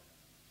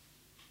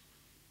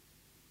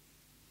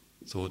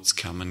 Thoughts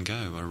come and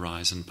go,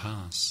 arise and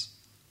pass.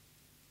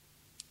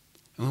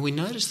 And when we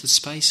notice the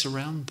space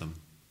around them,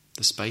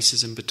 the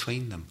spaces in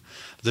between them,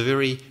 the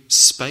very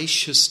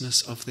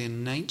spaciousness of their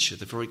nature,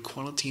 the very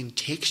quality and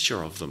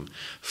texture of them,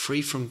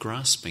 free from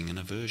grasping and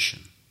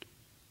aversion,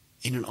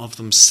 in and of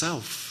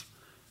themselves,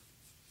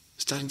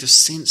 starting to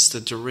sense the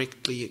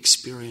directly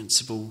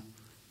experienceable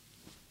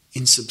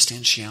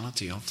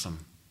insubstantiality of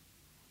them,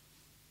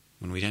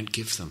 when we don't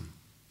give them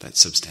that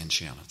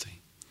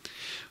substantiality.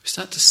 We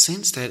start to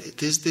sense that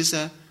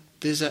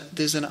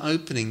there's an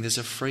opening, there's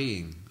a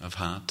freeing of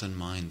heart and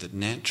mind that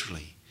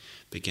naturally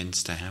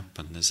begins to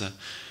happen. There's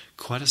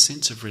quite a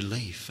sense of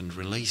relief and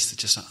release that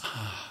just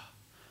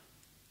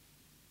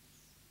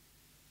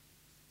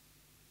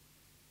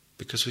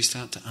because we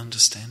start to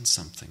understand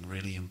something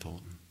really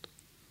important.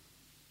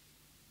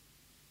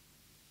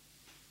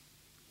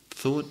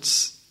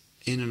 Thoughts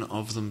in and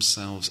of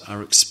themselves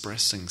are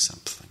expressing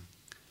something.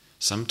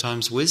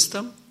 Sometimes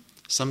wisdom,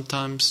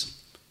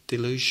 sometimes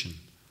delusion,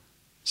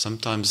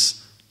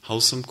 sometimes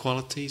wholesome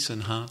qualities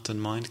in heart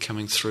and mind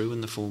coming through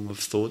in the form of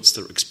thoughts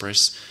that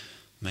express,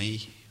 may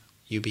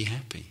you be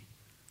happy,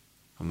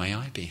 or may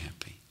I be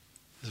happy.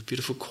 There's a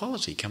beautiful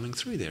quality coming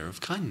through there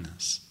of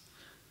kindness.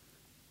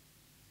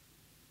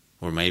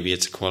 Or maybe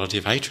it's a quality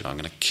of hatred. I'm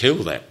going to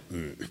kill that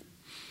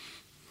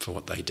for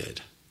what they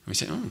did. And we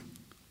say,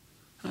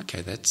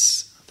 okay,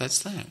 that's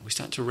that. We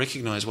start to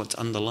recognize what's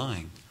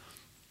underlying.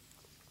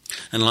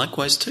 And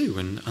likewise too,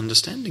 when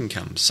understanding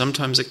comes,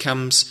 sometimes it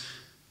comes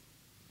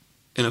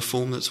in a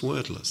form that's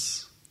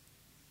wordless.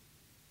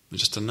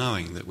 Just a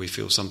knowing that we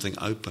feel something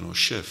open or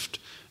shift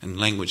and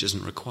language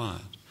isn't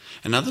required.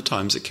 And other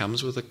times it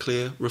comes with a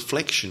clear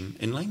reflection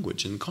in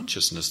language and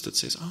consciousness that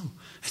says,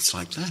 it's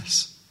like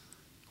this.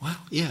 Well,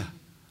 yeah,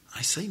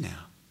 I see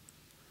now.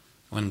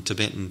 One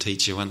Tibetan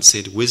teacher once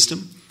said,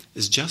 wisdom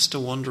is just a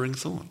wandering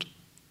thought.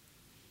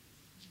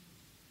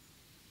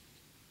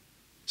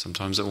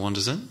 Sometimes it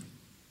wanders in.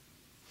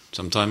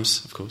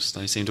 Sometimes, of course,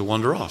 they seem to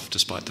wander off,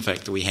 despite the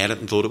fact that we had it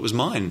and thought it was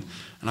mine.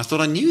 And I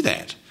thought I knew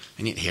that.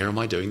 And yet here am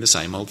I doing the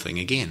same old thing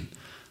again.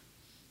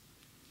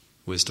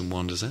 Wisdom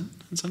wanders in,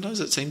 and sometimes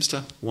it seems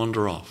to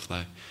wander off,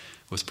 though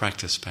with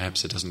practice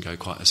perhaps it doesn't go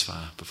quite as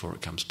far before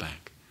it comes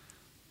back.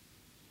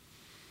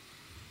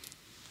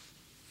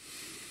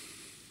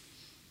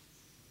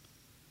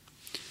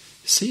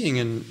 Seeing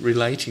and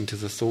relating to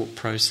the thought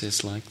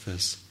process like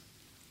this,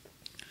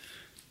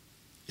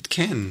 it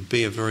can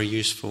be a very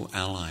useful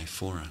ally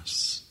for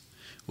us.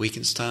 We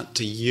can start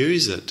to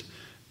use it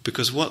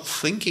because what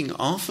thinking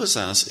offers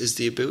us is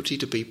the ability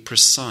to be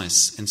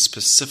precise and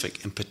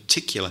specific and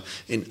particular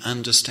in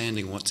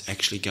understanding what's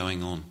actually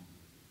going on.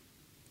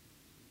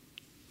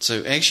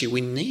 So actually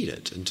we need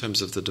it in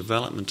terms of the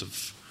development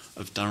of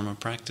Dharma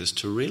practice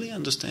to really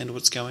understand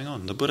what's going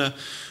on. The Buddha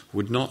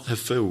would not have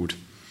filled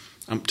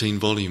umpteen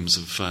volumes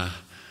of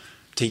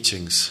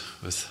teachings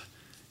with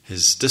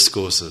his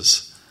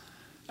discourses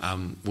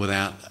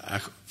without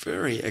a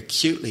very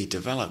acutely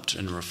developed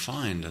and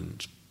refined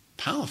and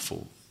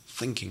powerful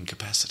thinking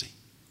capacity.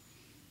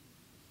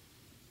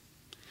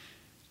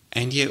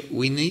 And yet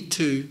we need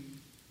to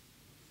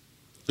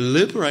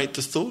liberate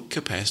the thought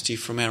capacity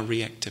from our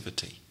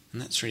reactivity.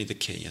 And that's really the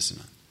key, isn't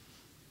it?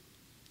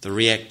 The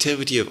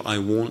reactivity of I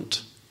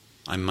want,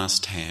 I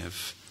must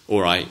have,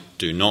 or I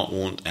do not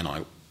want and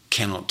I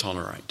cannot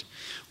tolerate.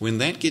 When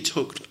that gets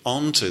hooked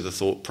onto the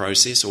thought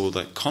process or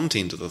the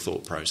content of the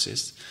thought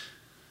process,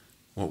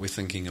 what we're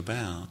thinking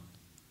about,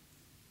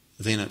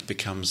 then it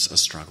becomes a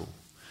struggle.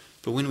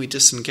 But when we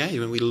disengage,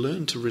 when we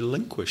learn to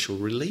relinquish or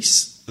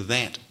release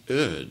that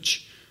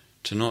urge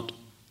to not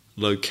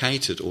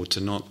locate it or to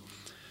not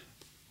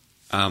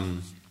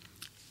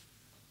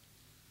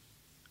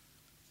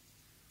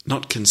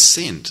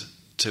consent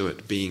to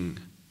it being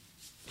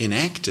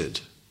enacted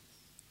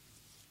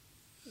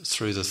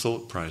through the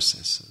thought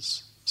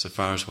processes, so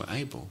far as we're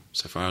able,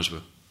 so far as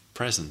we're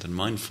present and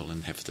mindful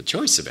and have the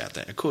choice about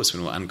that. Of course,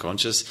 when we're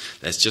unconscious,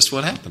 that's just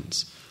what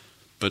happens.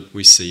 But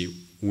we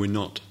see we're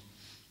not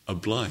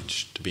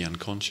obliged to be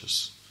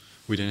unconscious.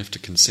 We don't have to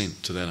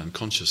consent to that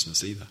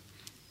unconsciousness either,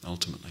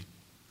 ultimately.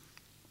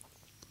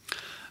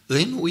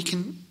 Then we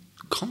can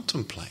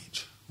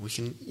contemplate. We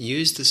can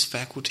use this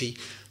faculty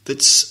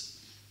that's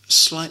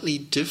slightly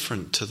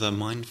different to the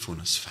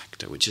mindfulness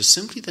factor, which is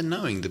simply the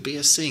knowing, the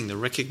bare seeing, the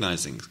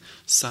recognizing,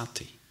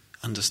 sati,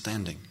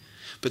 understanding.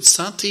 But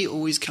sati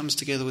always comes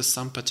together with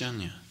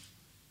sampajanya,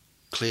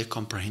 clear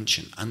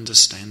comprehension,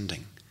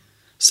 understanding.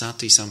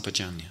 Sati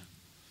Sampajanya.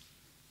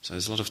 So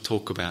there's a lot of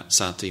talk about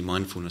sati,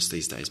 mindfulness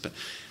these days, but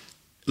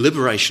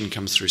liberation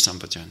comes through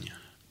sampajanya,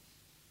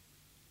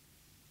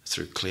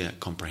 through clear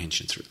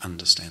comprehension, through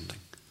understanding.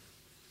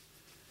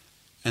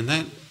 And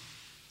that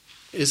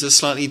is a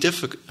slightly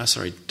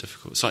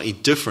slightly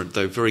different,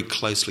 though very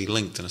closely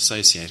linked and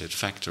associated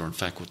factor and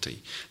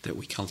faculty that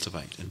we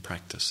cultivate in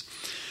practice.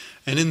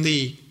 And in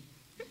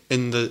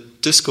the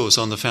discourse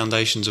on the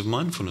foundations of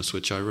mindfulness,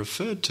 which I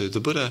referred to, the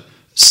Buddha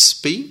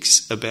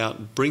speaks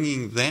about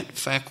bringing that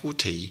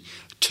faculty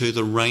to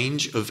the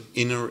range of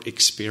inner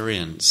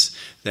experience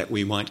that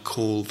we might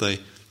call the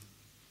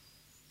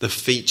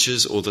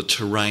features or the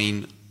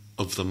terrain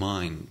of the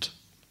mind.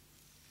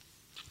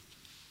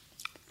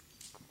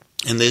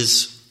 And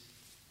there's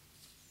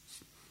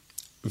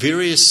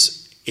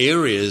various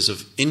areas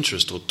of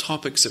interest or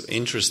topics of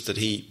interest that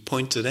he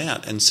pointed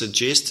out and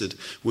suggested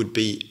would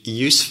be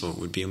useful,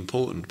 would be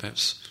important,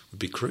 perhaps would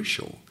be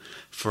crucial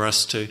for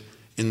us to,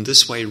 in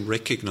this way,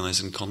 recognize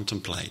and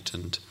contemplate.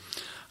 And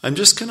I'm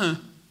just going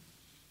to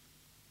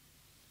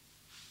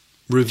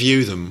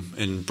review them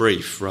in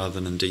brief rather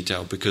than in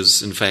detail,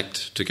 because, in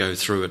fact, to go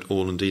through it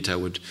all in detail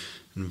would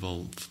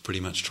involve pretty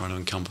much trying to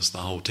encompass the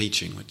whole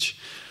teaching, which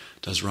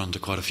does run to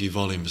quite a few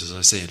volumes, as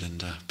I said,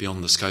 and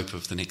beyond the scope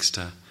of the next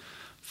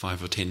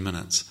 5 or 10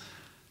 minutes.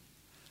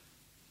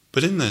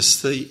 But in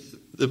this, the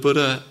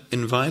Buddha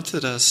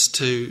invited us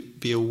to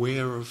be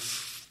aware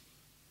of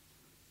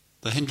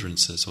the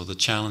hindrances or the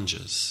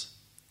challenges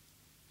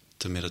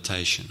to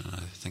meditation. And I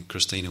think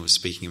Christina was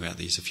speaking about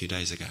these a few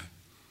days ago.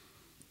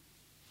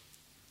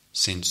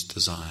 Sense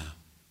desire,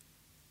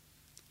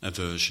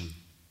 aversion,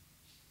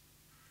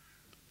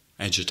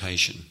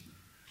 agitation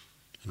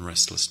and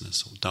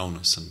restlessness, or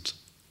dullness and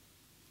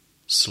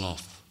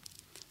sloth,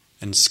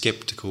 and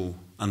skeptical,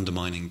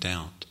 undermining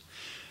doubt.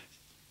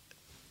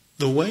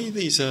 The way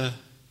these are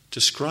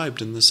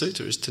described in the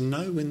sutta is to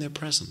know when they're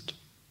present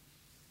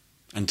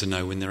and to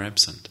know when they're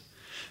absent.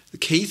 The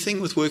key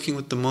thing with working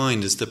with the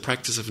mind is the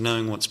practice of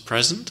knowing what's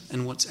present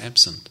and what's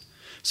absent.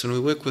 So when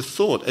we work with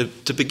thought,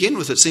 to begin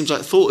with, it seems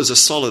like thought is a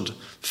solid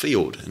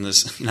field and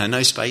there's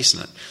no space in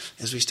it.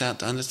 As we start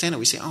to understand it,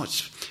 we say,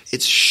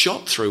 it's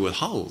shot through with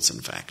holes, in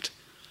fact.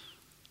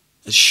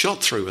 It's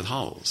shot through with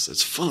holes.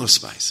 It's full of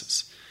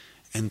spaces.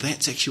 And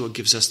that's actually what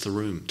gives us the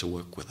room to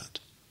work with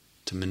it,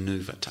 to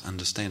maneuver, to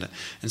understand it.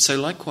 And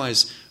so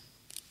likewise,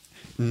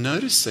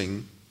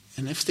 noticing,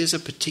 and if there's a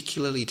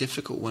particularly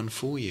difficult one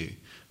for you,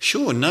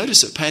 sure,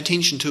 notice it, pay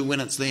attention to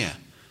when it's there.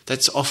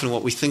 That's often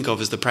what we think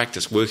of as the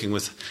practice, working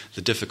with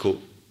the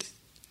difficult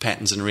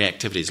patterns and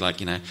reactivities,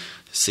 like,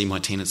 see my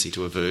tendency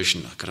to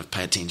aversion, I've got to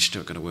pay attention to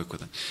it, I've got to work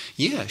with it.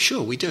 Yeah,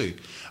 sure, we do.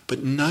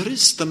 But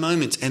notice the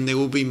moments, and there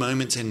will be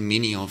moments, and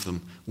many of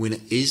them, when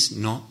it is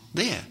not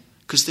there,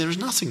 because there is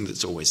nothing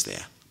that's always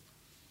there.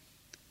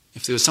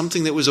 If there was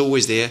something that was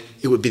always there,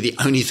 it would be the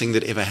only thing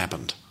that ever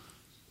happened.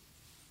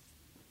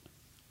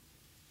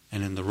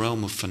 And in the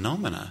realm of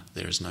phenomena,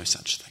 there is no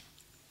such thing.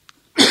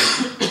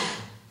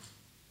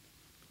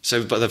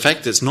 So, but the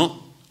fact that it's not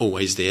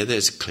always there,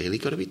 there's clearly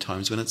got to be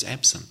times when it's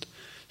absent.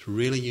 It's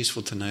really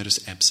useful to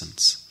notice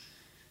absence.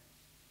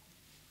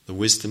 The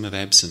wisdom of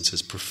absence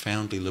is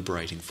profoundly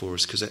liberating for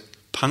us because it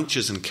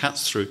punctures and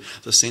cuts through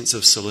the sense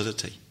of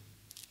solidity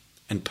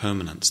and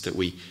permanence that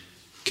we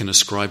can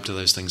ascribe to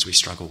those things we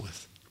struggle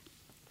with.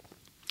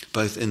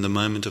 Both in the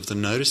moment of the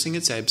noticing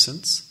its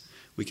absence,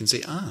 we can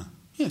see,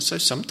 so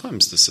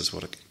sometimes this is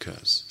what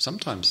occurs.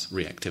 Sometimes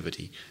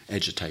reactivity,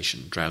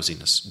 agitation,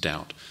 drowsiness,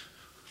 doubt,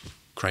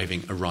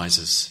 craving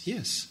arises,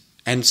 yes.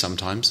 And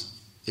sometimes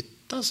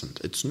it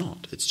doesn't. It's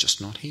not. It's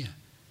just not here.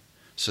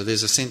 So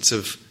there's a sense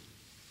of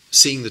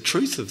seeing the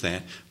truth of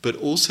that, but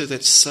also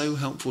that's so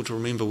helpful to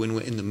remember when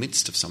we're in the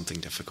midst of something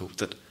difficult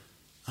that,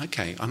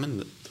 okay, I'm in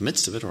the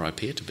midst of it, or I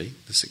appear to be.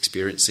 This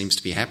experience seems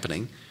to be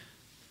happening,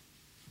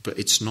 but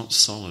it's not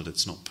solid,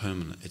 it's not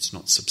permanent, it's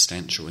not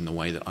substantial in the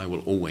way that I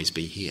will always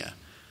be here.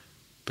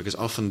 Because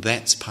often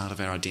that's part of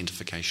our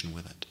identification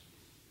with it.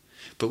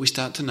 But we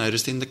start to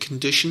notice then the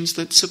conditions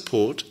that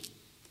support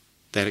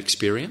that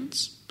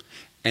experience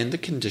and the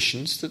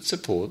conditions that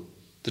support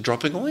the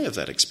dropping away of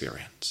that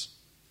experience.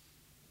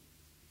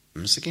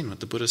 And this again what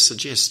the Buddha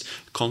suggests,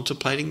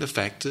 contemplating the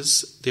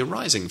factors, the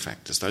arising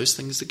factors, those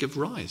things that give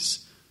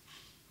rise.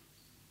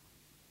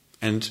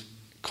 And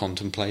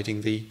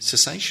contemplating the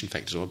cessation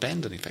factors or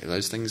abandoning factors,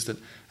 those things that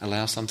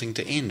allow something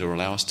to end or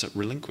allow us to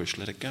relinquish,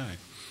 let it go.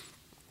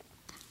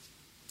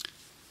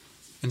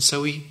 And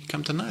so we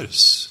come to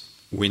notice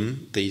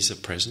when these are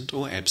present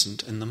or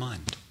absent in the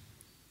mind.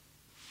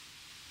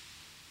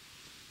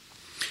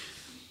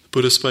 The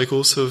Buddha spoke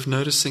also of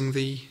noticing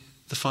the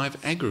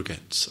 5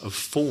 aggregates of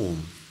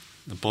form,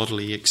 the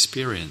bodily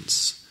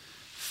experience,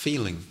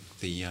 feeling,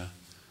 the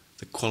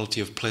quality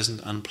of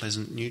pleasant,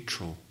 unpleasant,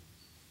 neutral,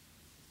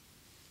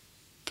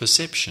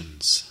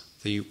 perceptions,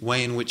 the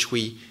way in which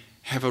we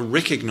have a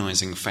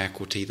recognizing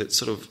faculty that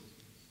sort of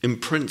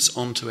imprints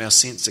onto our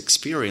sense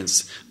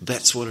experience.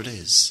 That's what it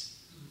is.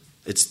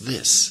 It's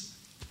this.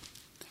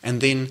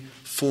 And then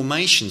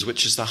formations,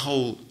 which is the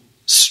whole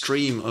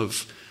stream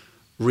of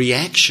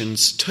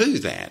reactions to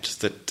that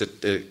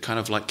kind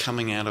of like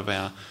coming out of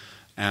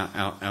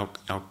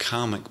our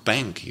karmic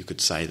bank, you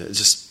could say, that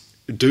just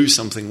do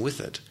something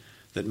with it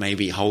that may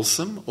be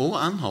wholesome or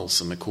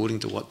unwholesome according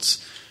to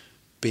what's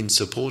been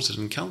supported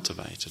and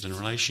cultivated in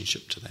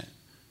relationship to that.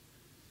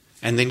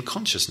 And then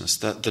consciousness,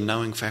 the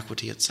knowing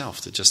faculty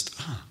itself,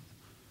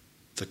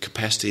 the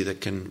capacity that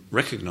can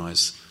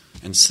recognize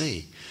and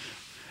see.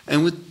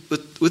 And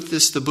with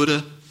this, the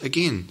Buddha,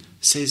 again,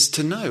 says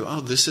to know,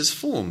 this is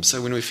form.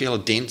 So when we feel a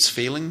dense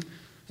feeling,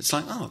 it's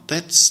like,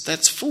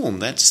 that's form.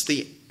 That's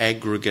the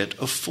aggregate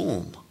of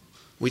form.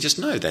 We just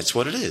know that's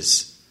what it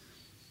is.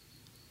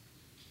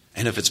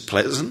 And if it's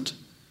pleasant,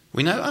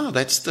 we know,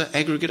 that's the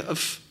aggregate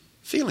of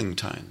feeling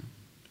tone,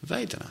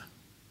 Vedana.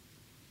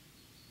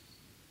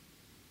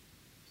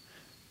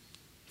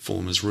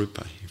 Form is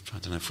rupa. I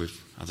don't know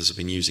if others have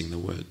been using the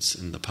words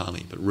in the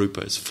Pali, but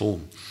rupa is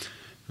form.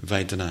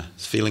 Vedana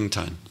is feeling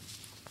tone.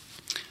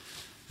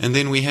 And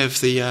then we have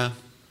the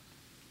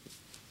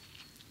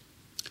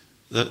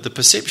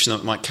perception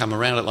that might come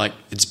around it, like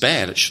it's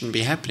bad, it shouldn't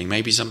be happening,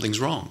 maybe something's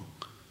wrong.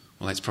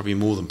 Well, that's probably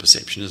more than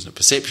perception, isn't it?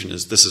 Perception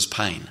is, this is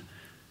pain.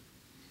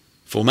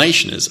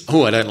 Formation is,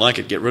 I don't like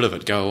it, get rid of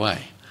it, go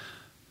away.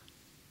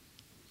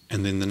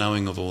 And then the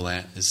knowing of all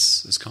that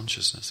is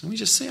consciousness. And we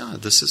just see,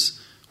 this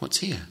is what's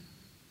here.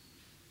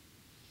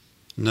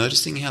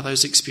 Noticing how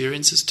those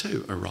experiences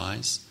too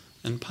arise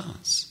and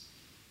pass.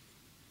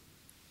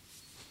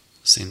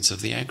 Sense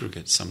of the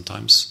aggregate.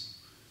 Sometimes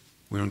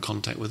we're in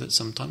contact with it,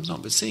 sometimes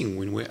not. But seeing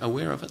when we're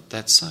aware of it,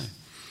 that's so.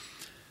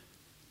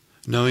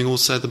 Knowing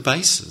also the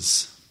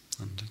bases.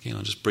 And again,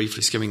 I'm just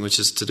briefly skimming, which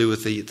is to do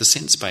with the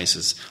sense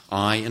bases,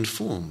 eye and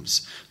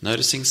forms.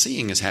 Noticing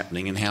seeing is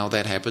happening, and how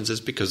that happens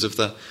is because of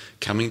the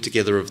coming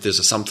together of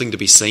there's something to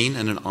be seen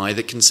and an eye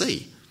that can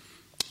see.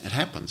 It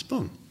happens,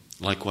 boom.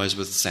 Likewise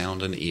with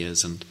sound and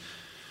ears and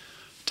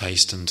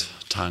taste and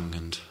tongue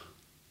and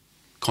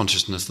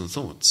consciousness and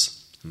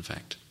thoughts, in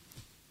fact.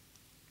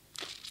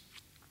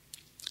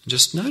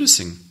 Just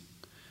noticing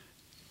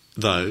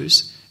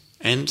those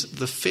and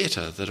the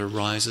fetter that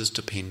arises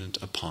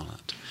dependent upon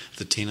it.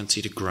 The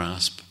tendency to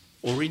grasp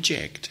or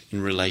reject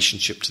in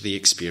relationship to the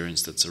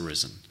experience that's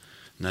arisen.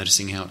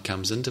 Noticing how it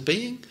comes into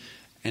being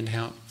and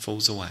how it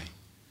falls away.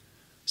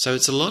 So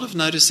it's a lot of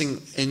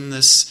noticing in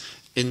this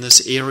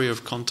area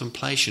of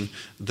contemplation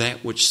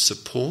that which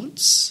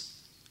supports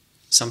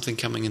something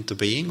coming into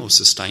being or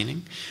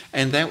sustaining,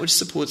 and that which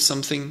supports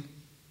something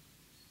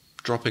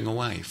dropping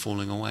away,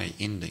 falling away,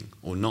 ending,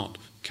 or not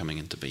coming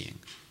into being.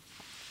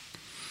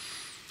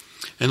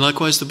 And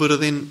likewise, the Buddha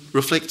then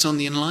reflects on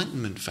the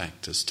enlightenment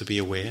factors to be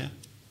aware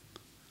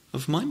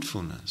of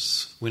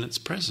mindfulness when it's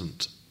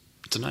present.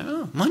 To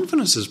know,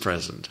 mindfulness is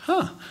present.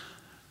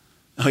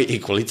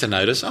 Equally to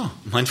notice,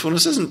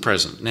 mindfulness isn't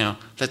present. Now,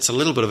 that's a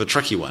little bit of a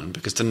tricky one,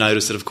 because to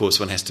notice that, of course,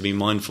 one has to be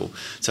mindful.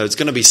 So it's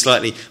going to be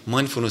slightly,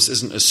 mindfulness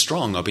isn't as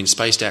strong. I've been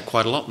spaced out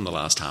quite a lot in the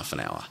last half an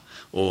hour.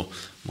 Or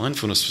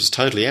mindfulness was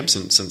totally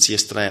absent since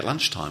yesterday at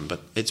lunchtime,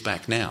 but it's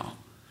back now.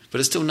 But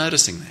it's still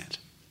noticing that.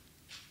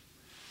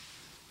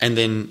 And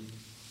then,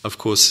 of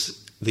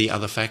course, the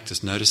other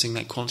factors, noticing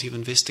that quality of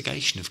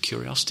investigation, of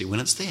curiosity, when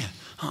it's there.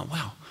 Oh,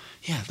 wow.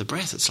 Yeah, the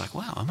breath, it's like,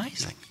 wow,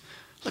 amazing.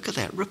 Look at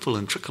that, ripple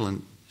and trickle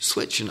and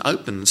switch and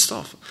open and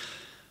stop.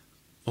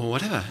 Or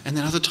whatever. And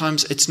then other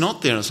times it's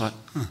not there and it's like,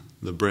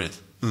 the breath.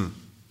 And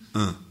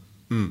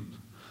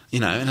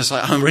it's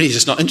like, I'm really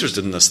just not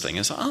interested in this thing.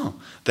 It's like,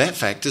 that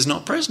fact is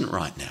not present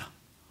right now.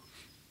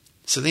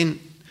 So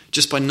then,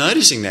 just by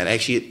noticing that,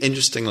 actually,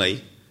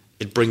 interestingly,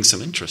 it brings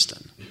some interest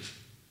in.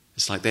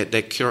 It's like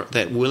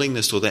that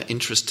willingness or that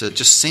interest to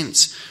just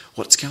sense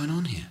what's going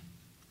on here.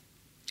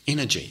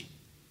 Energy.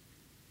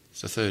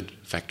 It's the third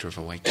factor of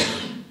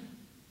awakening.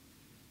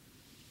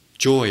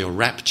 Joy or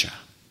rapture.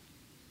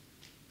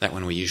 That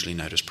one we usually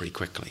notice pretty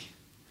quickly.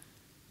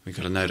 We've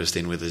got to notice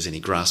then whether there's any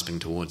grasping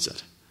towards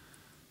it,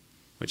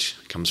 which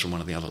comes from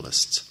one of the other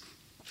lists.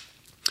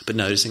 But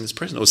noticing it's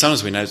present. Or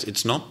sometimes we notice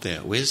it's not there.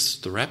 Where's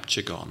the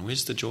rapture gone?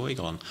 Where's the joy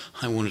gone?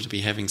 I wanted to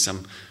be having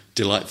some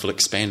delightful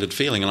expanded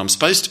feeling, and I'm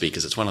supposed to be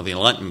because it's one of the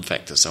enlightenment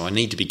factors, so I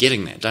need to be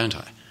getting that, don't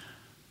I?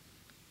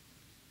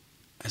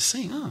 I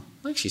see,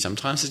 actually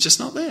sometimes it's just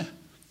not there.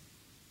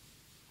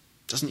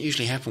 It doesn't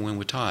usually happen when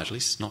we're tired, at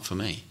least it's not for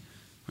me.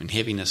 When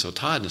heaviness or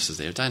tiredness is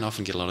there, I don't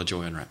often get a lot of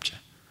joy and rapture.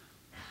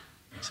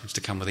 It seems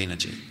to come with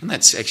energy. And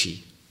that's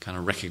actually kind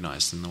of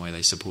recognised in the way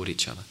they support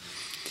each other.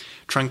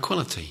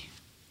 Tranquility,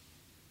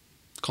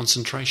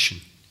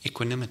 concentration,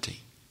 equanimity,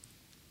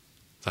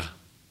 the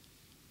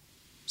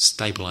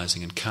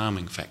stabilising and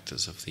calming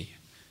factors of the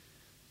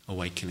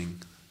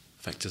awakening,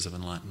 factors of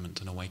enlightenment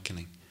and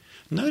awakening.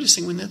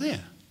 Noticing when they're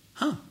there.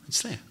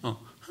 It's there.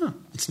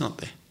 It's not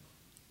there.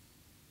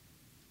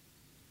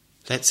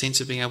 That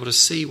sense of being able to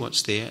see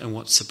what's there and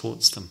what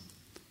supports them.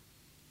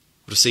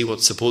 Or to see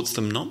what supports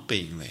them not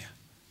being there.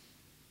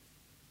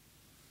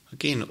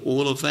 Again,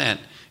 all of that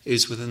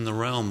is within the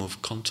realm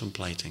of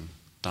contemplating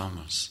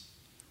dharmas.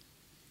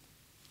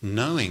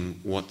 Knowing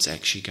what's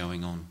actually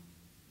going on.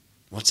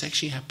 What's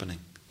actually happening.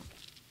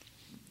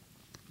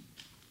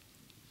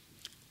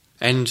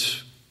 And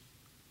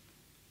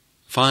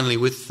finally,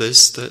 with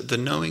this, the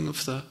knowing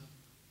of the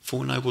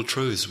Four Noble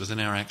Truths within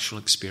our actual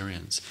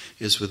experience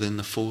is within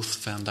the fourth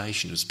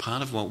foundation. It's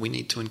part of what we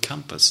need to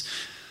encompass.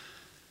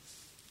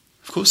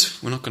 Of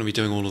course, we're not going to be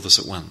doing all of this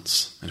at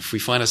once. And if we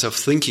find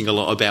ourselves thinking a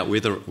lot about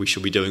whether we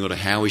should be doing it or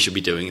how we should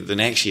be doing it, then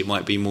actually it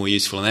might be more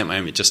useful in that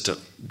moment just to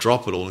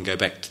drop it all and go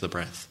back to the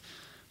breath,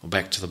 or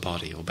back to the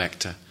body, or back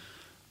to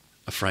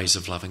a phrase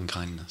of loving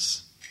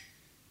kindness.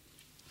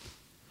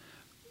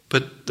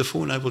 But the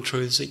Four Noble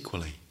Truths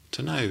equally,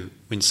 to know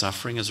when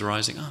suffering is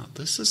arising,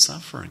 this is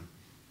suffering.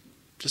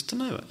 Just to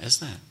know it as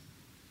that.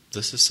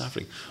 This is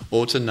suffering.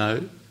 Or to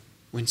know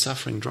when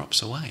suffering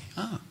drops away.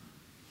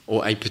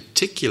 Or a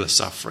particular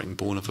suffering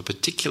born of a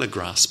particular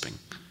grasping.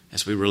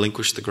 As we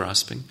relinquish the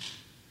grasping,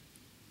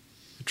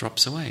 it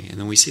drops away. And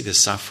then we see the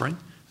suffering.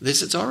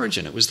 There's its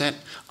origin. It was that,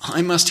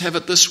 I must have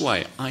it this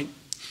way. I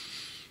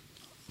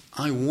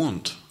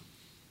want,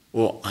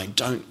 or I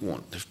don't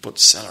want. They've put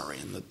celery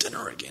in the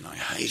dinner again. I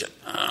hate it.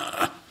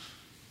 I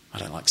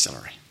don't like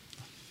celery.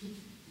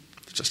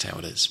 It's just how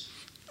it is.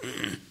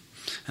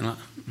 And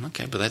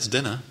okay, but that's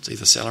dinner. It's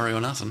either celery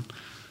or nothing.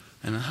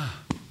 And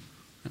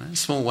in a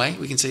small way,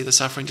 we can see the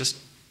suffering just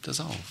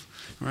dissolve.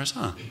 Whereas,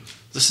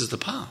 this is the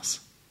path.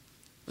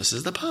 This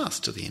is the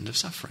path to the end of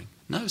suffering.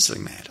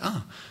 Noticing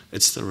that,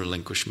 it's the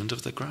relinquishment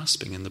of the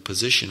grasping and the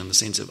position and the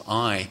sense of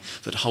I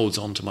that holds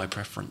on to my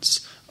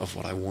preference of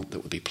what I want that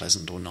would be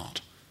pleasant or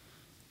not.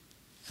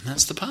 And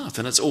that's the path,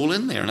 and it's all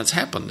in there, and it's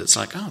happened. It's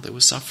like, there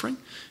was suffering,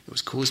 it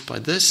was caused by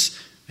this,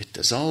 it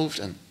dissolved,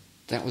 and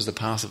that was the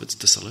path of its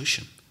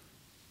dissolution.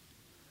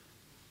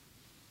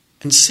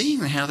 And seeing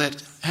how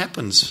that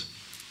happens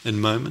in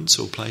moments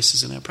or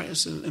places in our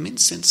practice, an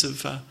immense sense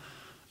of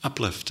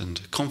uplift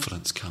and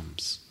confidence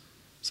comes.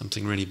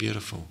 Something really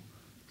beautiful,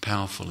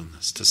 powerful in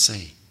this, to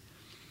see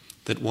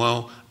that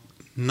while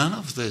none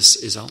of this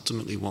is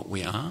ultimately what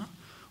we are,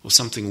 or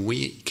something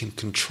we can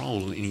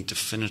control in any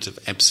definitive,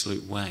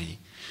 absolute way,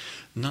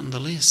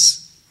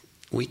 nonetheless,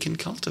 we can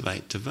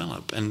cultivate,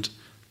 develop, and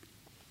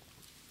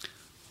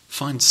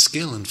find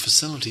skill and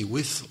facility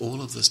with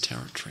all of this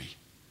territory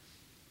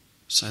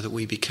so that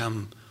we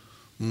become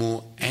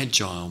more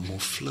agile, more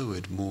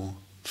fluid, more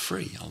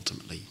free,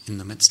 ultimately, in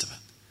the midst of it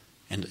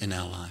and in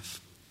our life.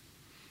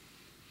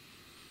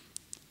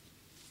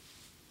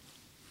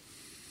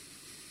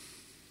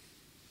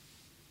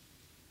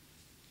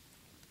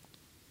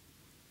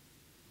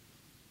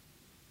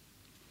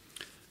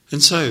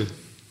 And so,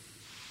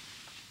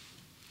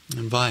 I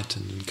invite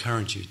and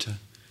encourage you to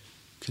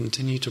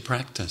continue to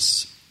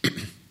practice,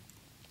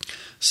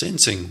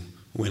 sensing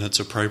when it's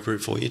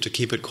appropriate for you to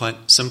keep it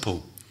quite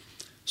simple,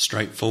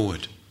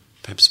 straightforward,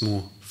 perhaps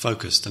more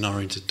focused and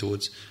oriented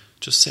towards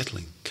just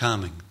settling,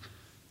 calming,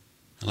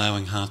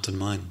 allowing heart and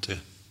mind to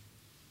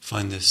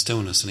find their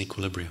stillness and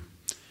equilibrium.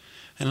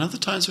 And other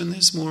times when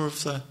there's more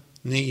of the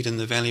need and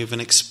the value of an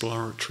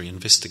exploratory,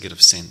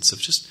 investigative sense of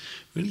just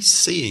really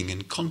seeing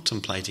and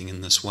contemplating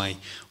in this way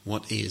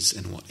what is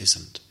and what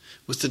isn't,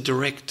 with the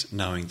direct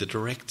knowing, the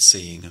direct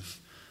seeing of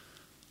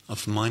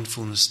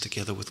mindfulness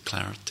together with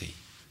clarity,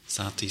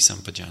 sati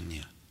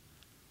sampajanya,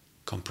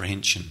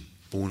 comprehension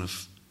born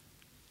of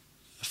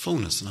a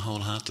fullness and a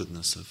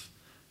wholeheartedness of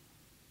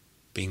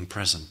being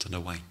present and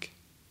awake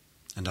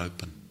and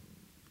open.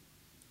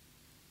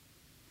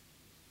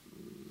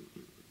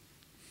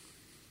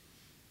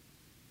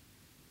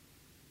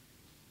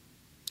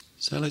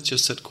 So let's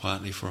just sit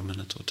quietly for a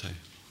minute or two.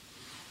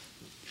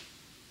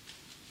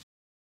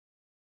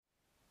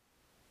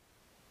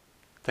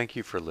 Thank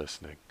you for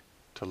listening.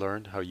 To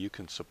learn how you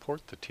can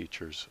support the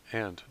teachers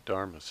and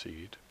Dharma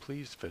Seed,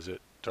 please visit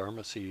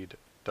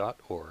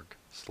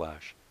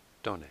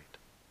dharmaseed.org/donate.